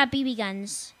something about BB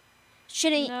guns.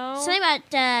 Something about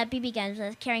BB guns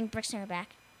with carrying bricks on your back.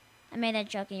 I made that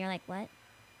joke, and you're like, what?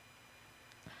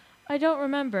 I don't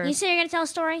remember. You said you're gonna tell a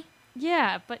story.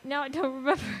 Yeah, but now I don't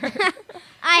remember.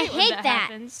 I hate that.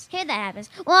 Hate that happens.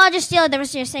 Well, I'll just steal the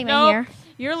rest of your segment here.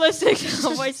 You're listening to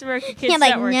the Voice America Kids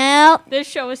Network. No. This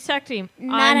show is Tech Team. I'm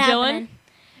happening.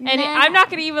 Dylan. And I'm not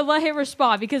going to even let him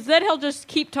respond because then he'll just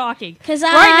keep talking. Right now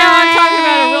I'm talking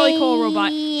about a really cool robot.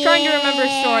 Trying to remember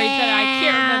stories that I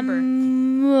can't remember.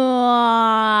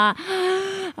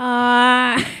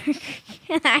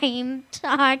 I'm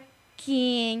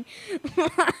talking.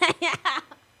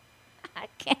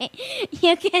 Okay,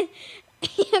 you can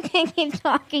keep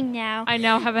talking now. I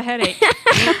now have a headache.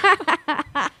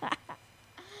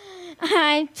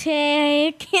 I'm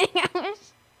taking.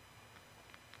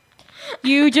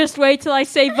 You just wait till I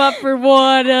save up for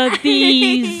one of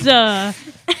these. I'll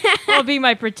be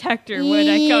my protector when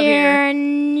I come here.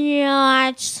 You're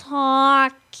not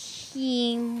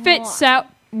talking.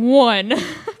 FITSTAT-1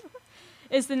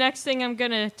 is the next thing I'm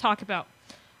going to talk about.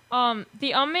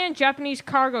 The unmanned Japanese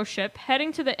cargo ship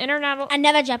heading to the international...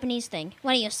 Another Japanese thing.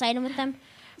 Why don't you side them with them?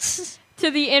 To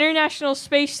the International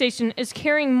Space Station is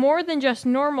carrying more than just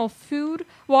normal food,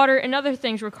 water, and other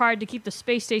things required to keep the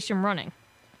space station running.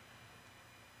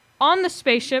 On the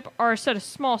spaceship are a set of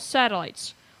small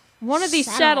satellites. One of these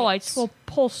satellites will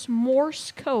pulse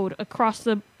Morse code across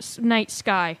the night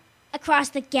sky. Across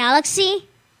the galaxy?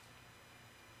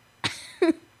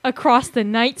 Across the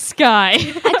night sky.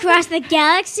 Across the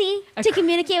galaxy? To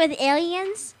communicate with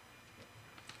aliens?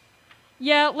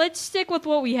 Yeah, let's stick with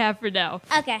what we have for now.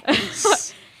 Okay.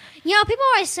 You know, people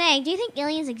are always saying, do you think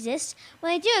aliens exist?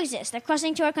 Well, they do exist. They're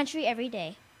crossing to our country every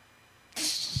day.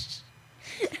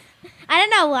 I don't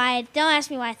know why. Don't ask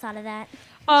me why I thought of that.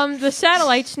 The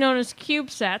satellites, known as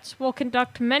CubeSats, will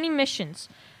conduct many missions,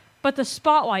 but the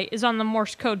spotlight is on the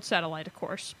Morse code satellite, of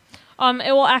course.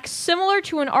 It will act similar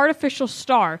to an artificial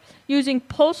star, using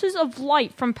pulses of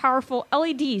light from powerful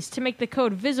LEDs to make the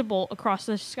code visible across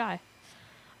the sky.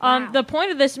 Wow. The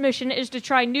point of this mission is to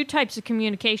try new types of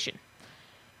communication.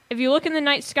 If you look in the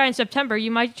night sky in September,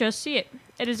 you might just see it.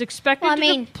 It is expected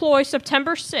to deploy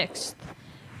September 6th.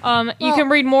 You can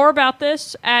read more about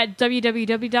this at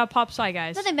www.popsci,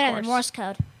 guys. Nothing better than Morse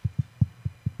code.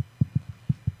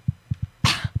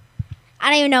 I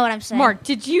don't even know what I'm saying. Mark,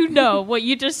 did you know what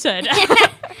you just said?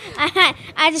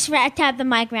 I just tapped the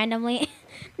mic randomly.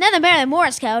 Nothing better than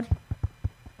Morse code.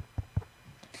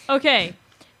 Okay.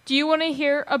 Do you want to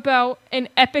hear about an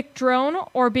epic drone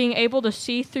or being able to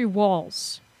see through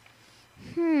walls?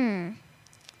 What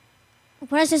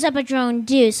does this epic drone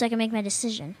do so I can make my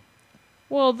decision?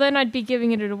 Well, then I'd be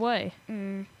giving it away.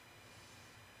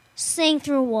 Seeing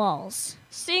through walls.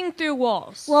 Seeing through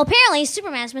walls. Well, apparently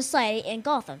Superman's Miss Lady in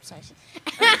Gotham.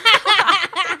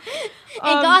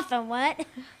 Gotham, what?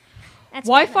 That's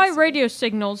Wi-Fi radio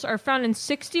signals are found in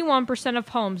 61% of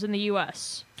homes in the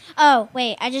U.S. Oh,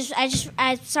 wait,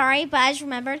 I'm sorry, but I just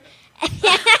remembered.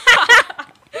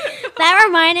 That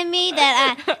reminded me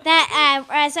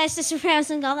as I said Superman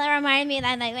in Gotham, that reminded me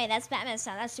that I'm like, wait, that's Batman's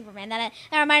son, that's Superman. That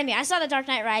reminded me, I saw The Dark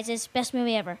Knight Rises, best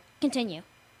movie ever. Continue.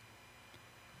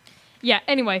 Yeah,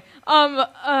 anyway,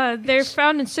 they're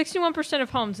found in 61% of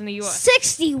homes in the U.S.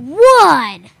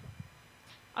 61!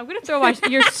 I'm going to throw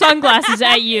your sunglasses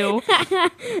at you.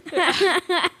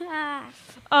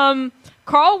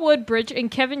 Carl Woodbridge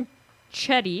and Kevin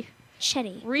Chetty,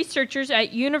 researchers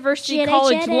at University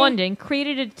College London,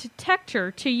 created a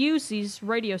detector to use these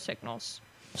radio signals.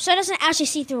 So it doesn't actually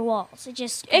see through walls.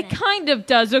 It kind of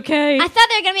does, okay? I thought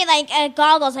they were going to be like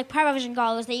goggles, like power vision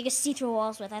goggles that you could see through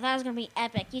walls with. I thought it was going to be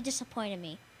epic. You disappointed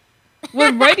me.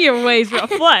 When radio waves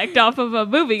reflect off of a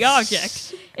moving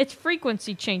object, its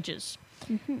frequency changes.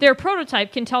 Their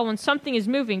prototype can tell when something is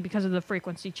moving because of the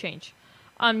frequency change.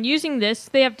 Using this,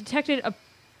 they have detected a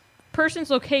person's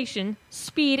location,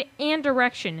 speed, and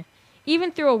direction,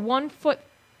 even through a 1-foot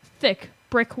thick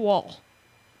brick wall.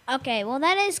 Okay, well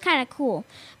that is kind of cool,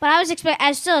 but I was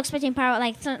still expecting power,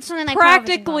 like something like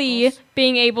practically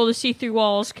being able to see through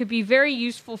walls could be very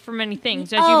usful for many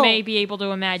things, as you may be able to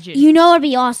imagine. You know, it'd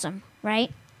be awesome,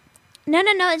 right? No,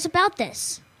 it's about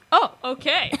this. Oh,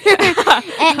 okay.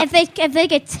 And if they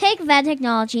could take that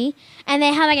technology and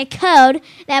they have like a code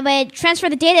that would transfer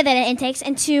the data that it intakes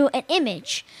into an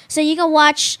image, so you can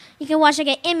watch like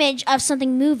an image of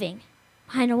something moving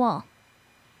behind a wall.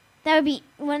 That would be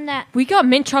We got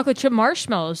mint chocolate chip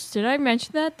marshmallows. Did I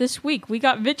mention that this week? We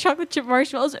got mint chocolate chip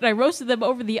marshmallows, and I roasted them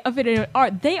over the oven.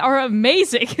 And they are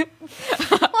amazing.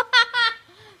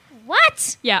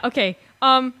 What? Yeah. Okay.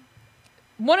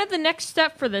 One of the next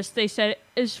step for this, they said,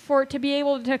 is for it to be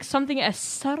able to detect something as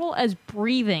subtle as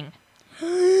breathing.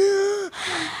 It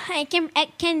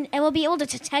will be able to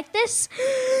detect this?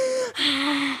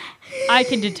 I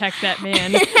can detect that,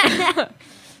 man.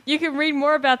 You can read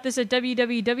more about this at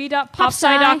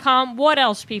www.popsci.com. What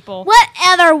else, people? What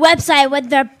other website would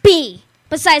there be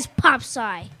besides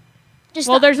PopSci? There's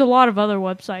a lot of other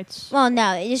websites. Well,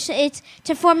 no,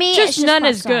 for me, just it's just none PopSci.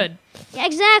 as good. Yeah,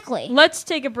 exactly. Let's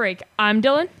take a break. I'm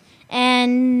Dylan.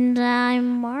 And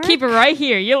I'm Mark. Keep it right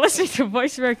here. You're listening to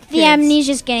Voice America Kids. The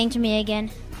amnesia's getting to me again.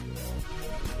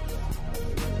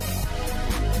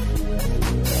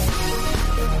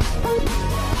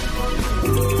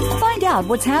 Find out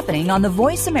what's happening on the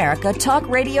Voice America Talk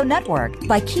Radio Network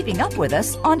by keeping up with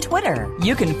us on Twitter.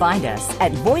 You can find us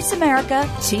at Voice America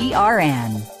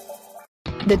TRN.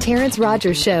 The Terrence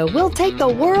Rogers Show will take the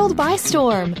world by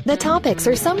storm. The topics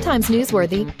are sometimes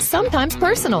newsworthy, sometimes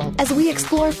personal, as we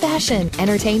explore fashion,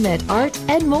 entertainment, art,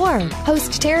 and more.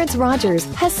 Host Terrence Rogers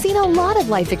has seen a lot of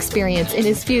life experience in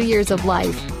his few years of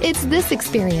life. It's this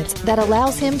experience that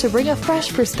allows him to bring a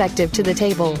fresh perspective to the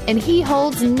table, and he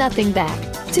holds nothing back.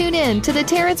 Tune in to The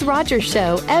Terrence Rogers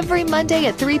Show every Monday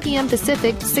at 3 p.m.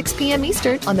 Pacific, 6 p.m.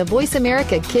 Eastern on the Voice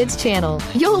America Kids channel.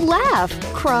 You'll laugh,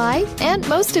 cry, and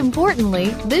most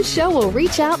importantly, this show will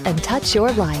reach out and touch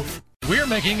your life. We're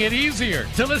making it easier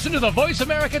to listen to the Voice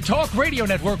America Talk Radio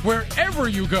Network wherever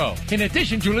you go. In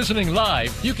addition to listening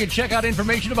live, you can check out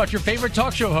information about your favorite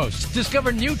talk show hosts,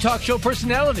 discover new talk show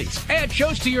personalities, add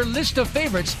shows to your list of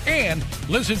favorites, and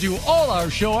listen to all our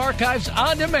show archives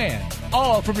on demand.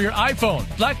 All from your iPhone,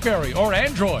 BlackBerry, or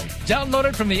Android. Download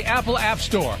it from the Apple App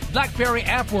Store, BlackBerry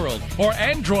App World, or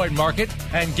Android Market,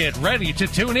 and get ready to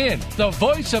tune in. The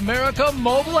Voice America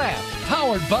mobile app,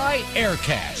 powered by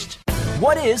Aircast.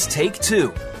 What is Take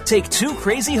Two? Take two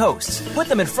crazy hosts, put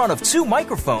them in front of two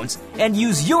microphones, and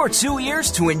use your two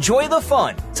ears to enjoy the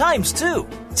fun. Times two.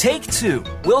 Take Two.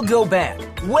 We'll go back,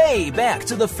 way back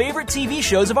to the favorite TV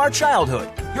shows of our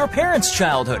childhood. Your parents'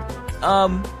 childhood.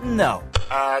 No.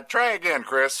 Try again,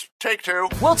 Chris. Take two.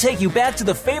 We'll take you back to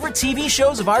the favorite TV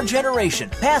shows of our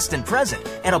generation, past and present,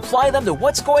 and apply them to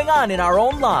what's going on in our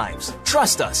own lives.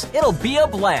 Trust us, it'll be a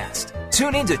blast.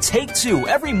 Tune in to Take Two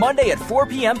every Monday at 4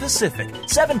 p.m. Pacific,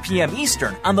 7 p.m.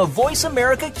 Eastern on the Voice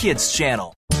America Kids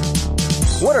channel.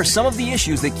 What are some of the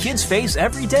issues that kids face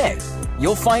every day?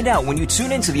 You'll find out when you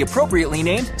tune in to the appropriately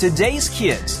named Today's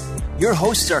Kids. Your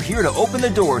hosts are here to open the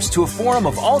doors to a forum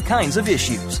of all kinds of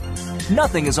issues.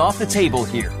 Nothing is off the table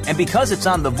here, and because it's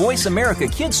on the Voice America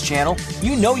Kids channel,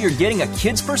 you know you're getting a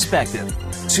kid's perspective.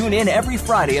 Tune in every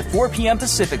Friday at 4 p.m.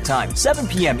 Pacific Time, 7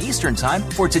 p.m. Eastern Time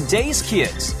for Today's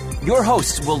Kids. Your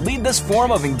hosts will lead this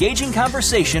forum of engaging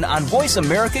conversation on Voice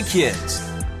America Kids.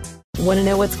 Want to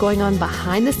know what's going on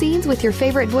behind the scenes with your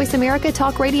favorite Voice America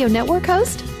Talk Radio Network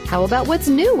host? How about what's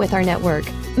new with our network?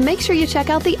 Make sure you check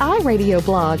out the iRadio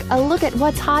blog, a look at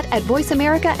what's hot at Voice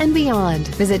America and beyond.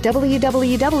 Visit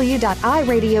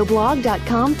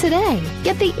www.iradioblog.com today.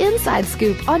 Get the inside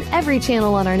scoop on every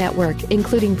channel on our network,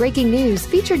 including breaking news,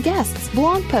 featured guests,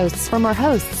 blog posts from our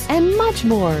hosts, and much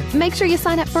more. Make sure you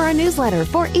sign up for our newsletter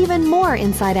for even more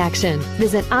inside action.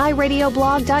 Visit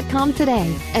iradioblog.com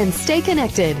today and stay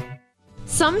connected.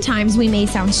 Sometimes we may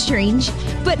sound strange,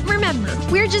 but remember,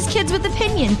 we're just kids with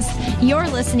opinions. You're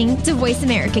listening to Voice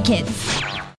America Kids.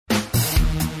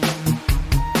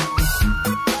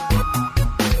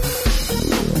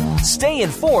 Stay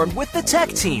informed with the Tech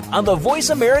Team on the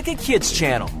Voice America Kids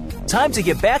channel. Time to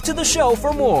get back to the show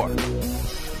for more.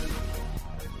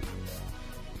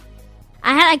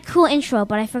 I had a cool intro,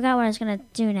 but I forgot what I was going to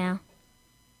do now.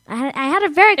 I had a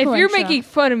very cool intro. If you're making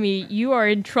fun of me, you are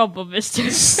in trouble, mister.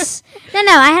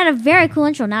 No, I had a very cool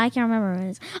intro. Now I can't remember what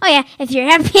it is. Oh, yeah, if you're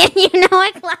happy and you know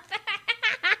I clap.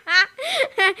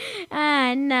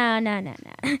 No. No,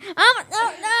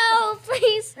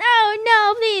 please.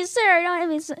 No, please, sir. Don't have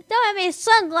me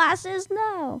sunglasses.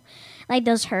 No. Like,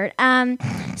 those hurt.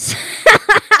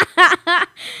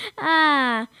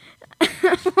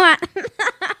 What?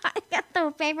 Got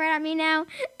the paper at me now.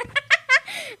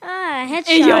 Headshot.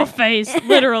 In your face,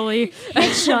 literally.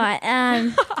 Headshot.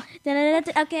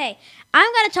 Okay,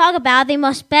 I'm gonna talk about the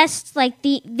most best, like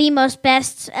the most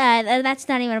best. That's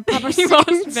not even a proper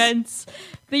sentence.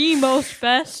 The most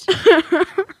best. The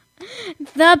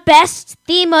best.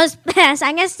 The most best.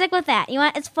 I'm gonna stick with that. You know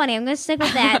what? It's funny. I'm gonna stick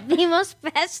with that. The most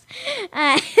best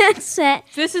headset.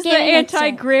 This is the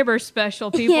anti-grabber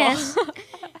special, people. Yes.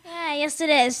 Yes, it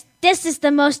is. This is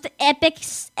the most epic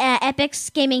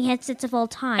gaming headsets of all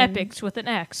time. Epics with an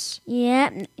X. Yeah.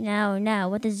 No,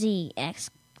 with a Z. X,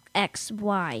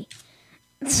 Y.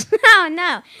 No,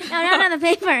 the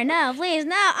paper. No, please,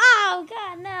 no. Oh,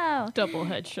 God, no. Double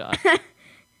headshot.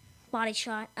 Body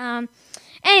shot.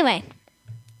 Anyway,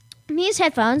 these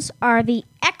headphones are the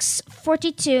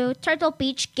X42 Turtle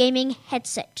Beach gaming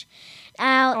headset.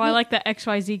 I like the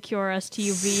XYZ QRS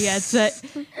TUV headset.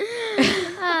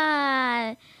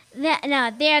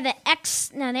 They're the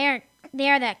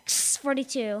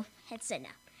X42 headset now.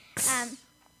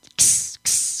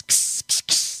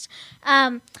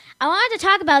 I wanted to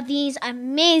talk about these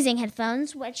amazing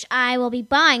headphones, which I will be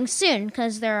buying soon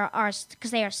because they are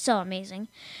so amazing.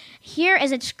 Here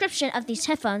is a description of these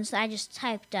headphones that I just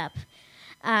typed up.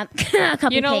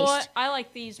 Copy you know paste. what? I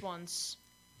like these ones.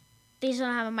 These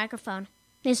don't have a microphone.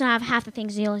 These don't have half the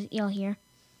things you'll hear.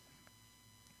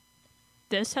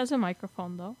 This has a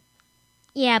microphone, though.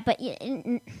 Yeah, but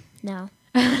no.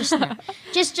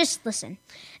 Just listen.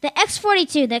 The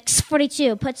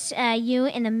X42 puts you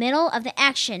in the middle of the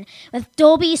action with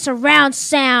Dolby surround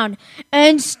sound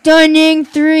and stunning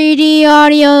 3D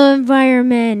audio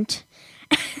environment.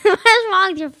 What's wrong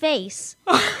with your face?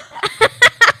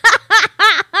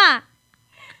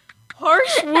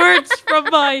 Harsh words from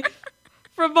my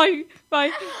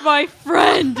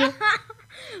friend.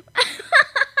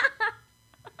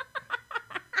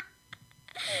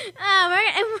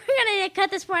 We're gonna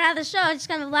cut this part out of the show. It's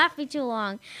gonna laugh me too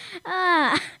long.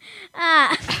 Powered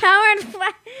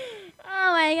by.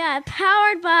 Oh my God!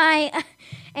 Powered by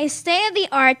a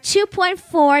state-of-the-art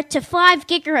 2.4 to 5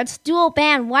 gigahertz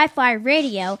dual-band Wi-Fi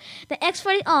radio, the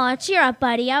X40. Oh, cheer up,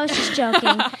 buddy! I was just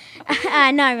joking.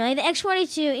 Not really. The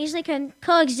X42 easily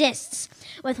coexists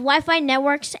with Wi-Fi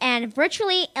networks and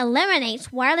virtually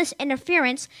eliminates wireless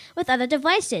interference with other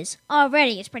devices.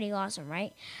 Already, it's pretty awesome,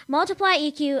 right? Multiply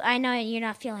EQ. I know you're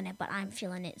not feeling it, but I'm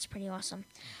feeling it. It's pretty awesome.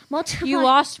 You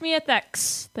lost me at that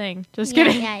X thing. Just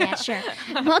kidding. Yeah, sure.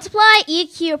 Multiply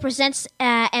EQ presents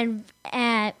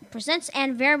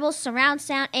and variable surround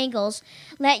sound angles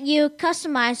let you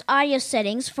customize audio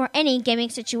settings for any gaming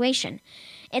situation.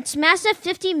 Its massive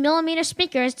 50mm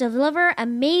speakers deliver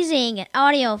amazing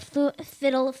audio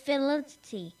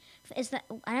fidelity. Is that?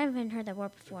 I haven't heard that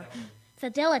word before.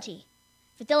 Fidelity.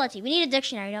 We need a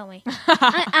dictionary, don't we?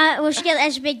 We should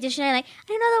get a big dictionary. Like, I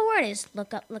don't know what the word is.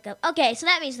 Look up. Okay, so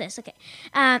that means this. Okay,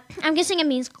 I'm guessing it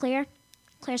means clear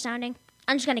sounding.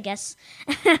 I'm just gonna guess.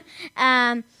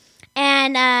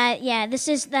 This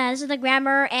is the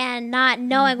grammar and not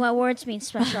knowing what words mean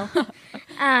special.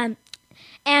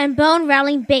 And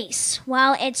bone-rattling bass,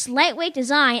 while its lightweight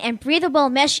design and breathable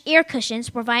mesh ear cushions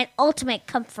provide ultimate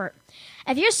comfort.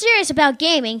 If you're serious about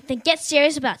gaming, then get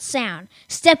serious about sound.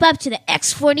 Step up to the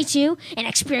X42 and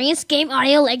experience game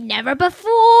audio like never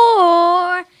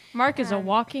before. Mark is a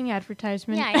walking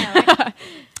advertisement. Yeah, I know,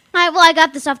 right? I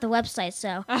got this off the website,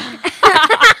 so.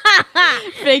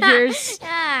 Figures.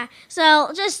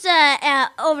 So, just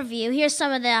overview. Here's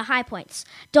some of the high points.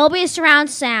 Dolby surround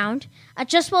sound,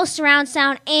 adjustable surround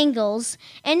sound angles,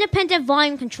 independent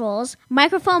volume controls,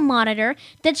 microphone monitor,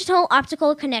 digital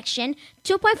optical connection,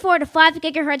 2.4 to 5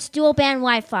 gigahertz dual band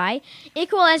Wi-Fi,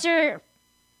 equalizer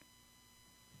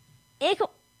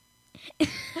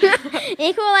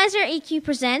EQ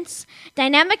presents,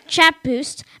 dynamic chat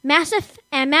boost, massive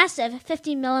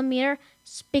 50mm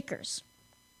speakers.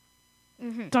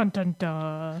 Mm-hmm. Dun dun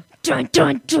dun. Dun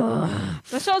dun dun.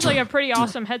 That sounds like a pretty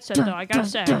awesome headset, though, I gotta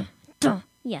say.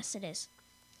 Yes, it is.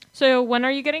 So, when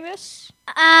are you getting this?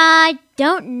 I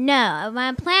don't know.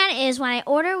 My plan is when I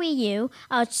order Wii U,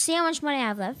 I'll see how much money I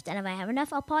have left, and if I have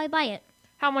enough, I'll probably buy it.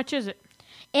 How much is it?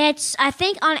 It's, I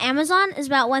think on Amazon is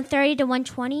about $130 to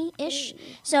 $120-ish.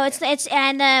 So it's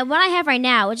and what I have right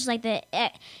now, which is like the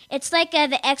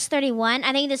X31.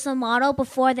 I think this is the model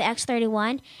before the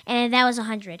X31, and that was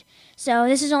 $100. So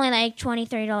this is only like $20,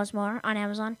 $30 more on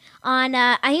Amazon. On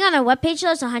I think on their webpage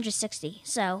though it's $160.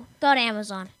 So go to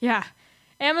Amazon. Yeah,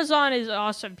 Amazon is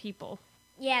awesome, people.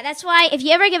 Yeah, that's why if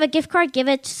you ever give a gift card, get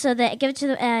a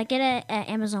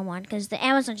Amazon one, because the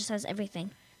Amazon just has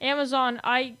everything. Amazon,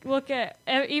 I look at,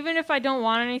 even if I don't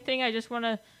want anything, I just want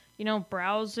to,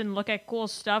 browse and look at cool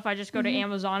stuff. I just go to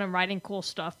Amazon and write in cool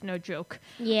stuff. No joke.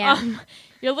 Yeah.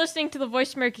 You're listening to the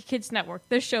Voice America Kids Network.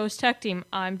 This show is Tech Team.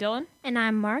 I'm Dylan. And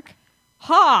I'm Mark.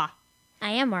 Ha! I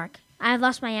am Mark. I've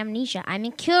lost my amnesia.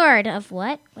 I'm cured of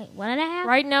what? Wait, what did I have?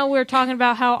 Right now we're talking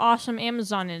about how awesome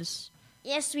Amazon is.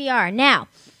 Yes, we are. Now,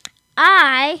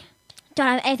 I don't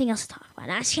have anything else to talk about.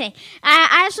 No, I'm just kidding.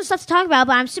 I have some stuff to talk about,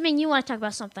 but I'm assuming you want to talk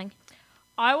about something.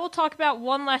 I will talk about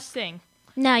one last thing.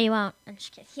 No, you won't. I'm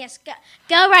just kidding. Yes,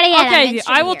 go right ahead. Okay,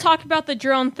 I will talk about the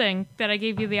drone thing that I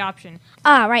gave you the option.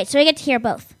 All right, so we get to hear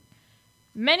both.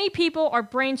 Many people are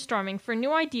brainstorming for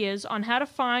new ideas on how to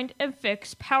find and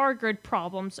fix power grid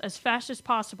problems as fast as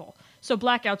possible, so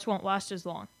blackouts won't last as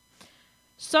long.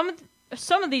 Some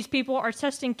of these people are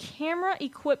testing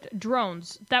camera-equipped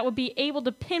drones that would be able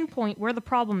to pinpoint where the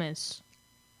problem is.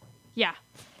 Yeah.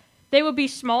 They would be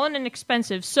small and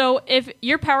inexpensive, so if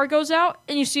your power goes out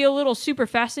and you see a little super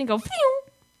fast thing go, pew,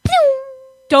 pew,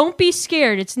 don't be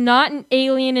scared. It's not an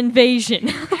alien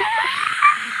invasion.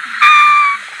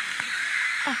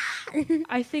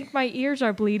 I think my ears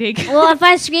are bleeding. Well, if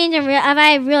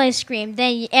I really screamed,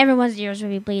 then everyone's ears would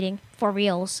be bleeding for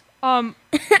reals. They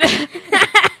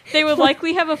would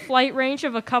likely have a flight range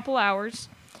of a couple hours.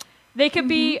 They could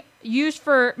be used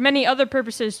for many other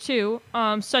purposes, too,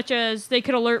 such as they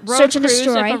could alert road crews if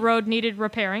a road needed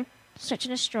repairing. Search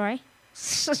and destroy.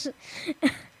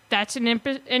 That's an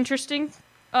interesting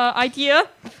idea.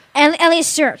 At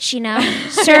least search,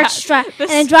 Search, and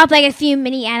then drop like a few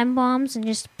mini atom bombs and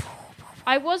just...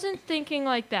 I wasn't thinking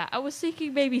like that. I was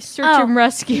thinking maybe search and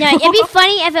rescue. No, it'd be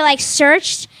funny if it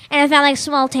searched and it found a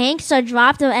small tank, so it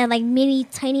dropped them mini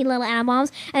tiny little atom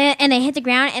bombs, and they hit the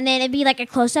ground, and then it'd be a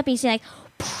close up, and you see like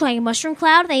a mushroom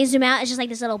cloud. Then you zoom out, it's just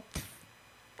this little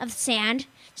of sand.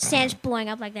 Sand's blowing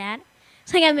up like that.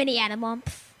 It's like a mini atom bomb.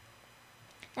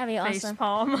 That'd be awesome.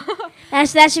 Facepalm.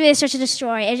 That should be a search and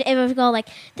destroy. It would go like,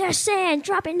 there's sand,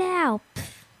 drop it now.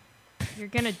 You're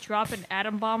going to drop an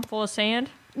atom bomb full of sand?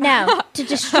 No, to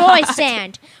destroy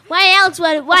sand. Why else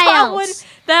would What would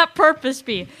that purpose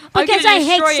be? Because I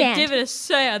hate sand. A divot of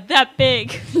sand that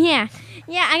big. Yeah,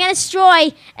 I'm going to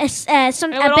destroy a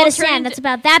bit of sand that's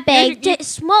about that big,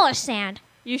 smaller sand.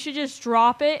 You should just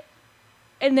drop it,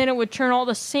 and then it would turn all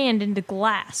the sand into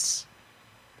glass.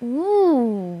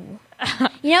 Ooh.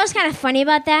 You know what's kind of funny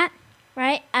about that,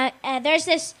 right? There's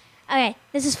this. Okay,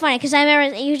 this is funny because I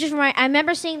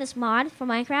remember seeing this mod for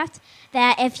Minecraft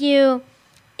that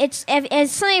it's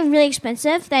something really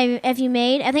expensive that if you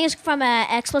made, I think it's from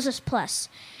Explosives Plus.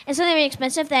 It's something really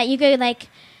expensive that you could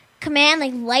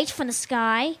command light from the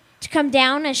sky to come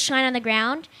down and shine on the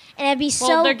ground, and it'd be so.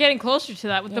 Well, they're getting closer to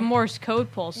that with the Morse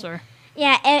code pulsar.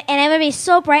 Yeah, and it would be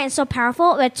so bright and so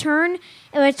powerful. It would turn.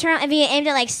 If you aimed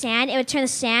it like sand, it would turn the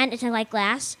sand into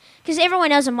glass. Because everyone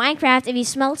knows in Minecraft, if you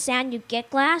smelt sand, you get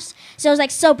glass. So it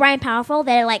was so bright and powerful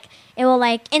that it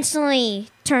will instantly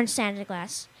turn sand into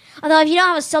glass. Although if you don't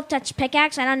have a Silk Touch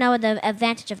pickaxe, I don't know what the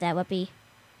advantage of that would be.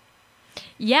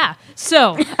 Yeah,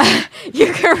 so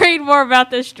you can read more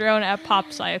about this drone at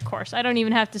PopSci, of course. I don't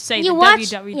even have to say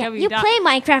www. Yeah, you play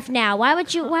Minecraft now. Why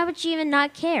would you even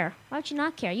not care? Why would you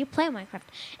not care? You play Minecraft.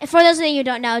 And for those of you who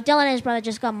don't know, Dylan and his brother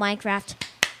just got Minecraft.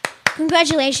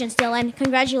 Congratulations, Dylan.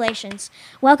 Congratulations.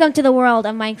 Welcome to the world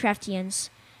of Minecraftians.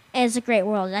 It's a great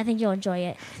world, and I think you'll enjoy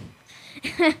it.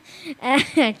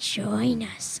 Join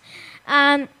us.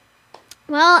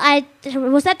 Well,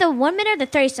 was that the 1 minute or the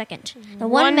 30 second? The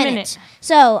 1 minute.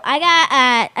 So I got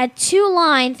a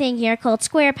 2-line thing here called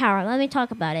Square Power. Let me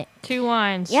talk about it. 2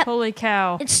 lines. Yep. Holy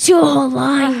cow. It's 2 whole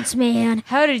lines, man.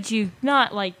 How did your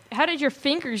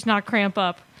fingers not cramp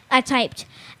up? I typed.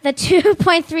 The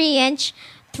 2.3-inch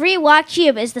 3-watt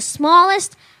cube is the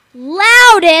smallest,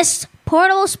 loudest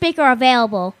portable speaker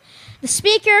available. The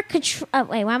speaker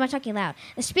wait, why am I talking loud?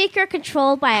 The speaker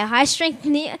controlled by a high-strength...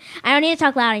 I don't need to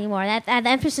talk loud anymore. The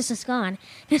emphasis is gone.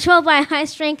 Controlled by a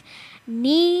high-strength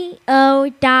neodymium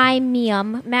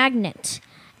magnet.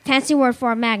 Fancy word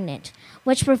for a magnet.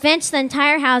 Which prevents the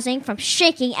entire housing from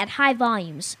shaking at high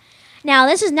volumes. Now,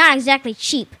 this is not exactly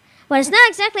cheap, but it's not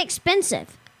exactly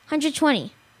expensive.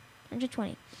 $120.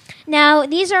 Now,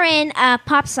 these are in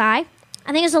PopSci.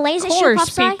 I think it's the latest issue of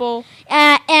PopSci. People.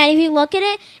 And if you look at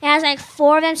it, it has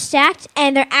 4 of them stacked,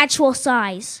 and they're actual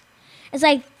size. It's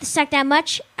stacked that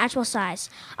much, actual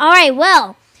size. All right,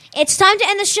 well, it's time to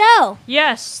end the show.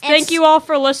 Yes, thank you all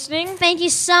for listening. Thank you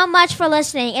so much for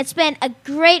listening. It's been a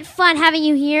great fun having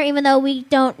you here, even though we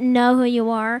don't know who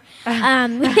you are.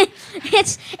 We're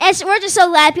just so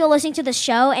glad people are listening to the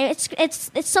show, and it's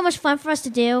so much fun for us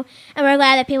to do, and we're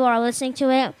glad that people are listening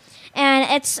to it. And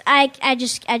I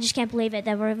just can't believe it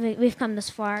that we've come this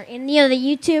far. And the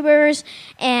YouTubers,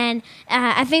 and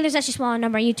I think there's actually a smaller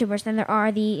number of YouTubers than there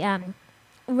are the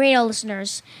radio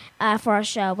listeners for our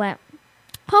show. But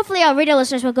hopefully our radio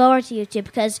listeners will go over to YouTube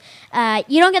because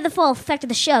you don't get the full effect of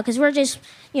the show because we're just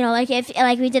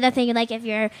if we did that thing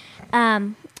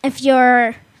if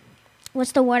you're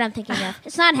what's the word I'm thinking of?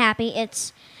 It's not happy.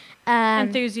 It's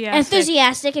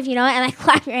enthusiastic, if you know it, and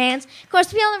clap your hands. Of course,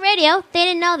 the people on the radio, they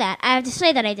didn't know that. I have to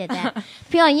say that I did that.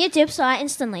 People on YouTube saw it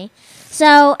instantly.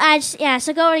 So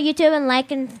so go over to YouTube and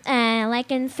like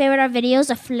and favorite our videos,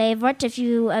 a favorite if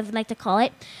you would like to call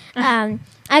it. I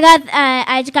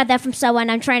just got that from someone.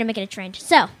 I'm trying to make it a trend.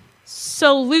 So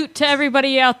salute to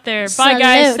everybody out there. Bye,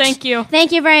 guys. Thank you.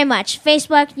 Thank you very much.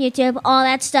 Facebook, YouTube, all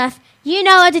that stuff. You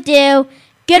know what to do.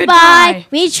 Goodbye.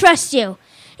 We trust you.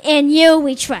 And you,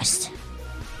 we trust.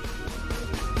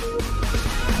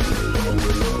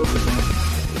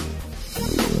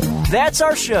 That's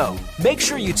our show. Make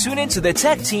sure you tune in to the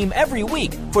Tech Team every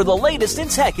week for the latest in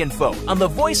tech info on the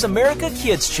Voice America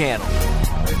Kids channel.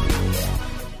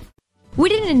 We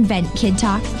didn't invent Kid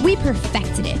Talk. We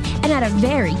perfected it, and at a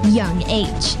very young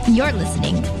age. You're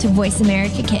listening to Voice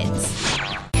America Kids.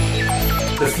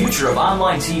 The future of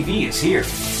online TV is here.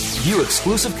 View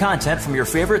exclusive content from your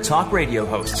favorite talk radio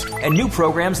hosts and new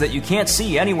programs that you can't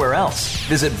see anywhere else.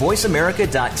 Visit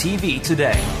voiceamerica.tv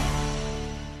today.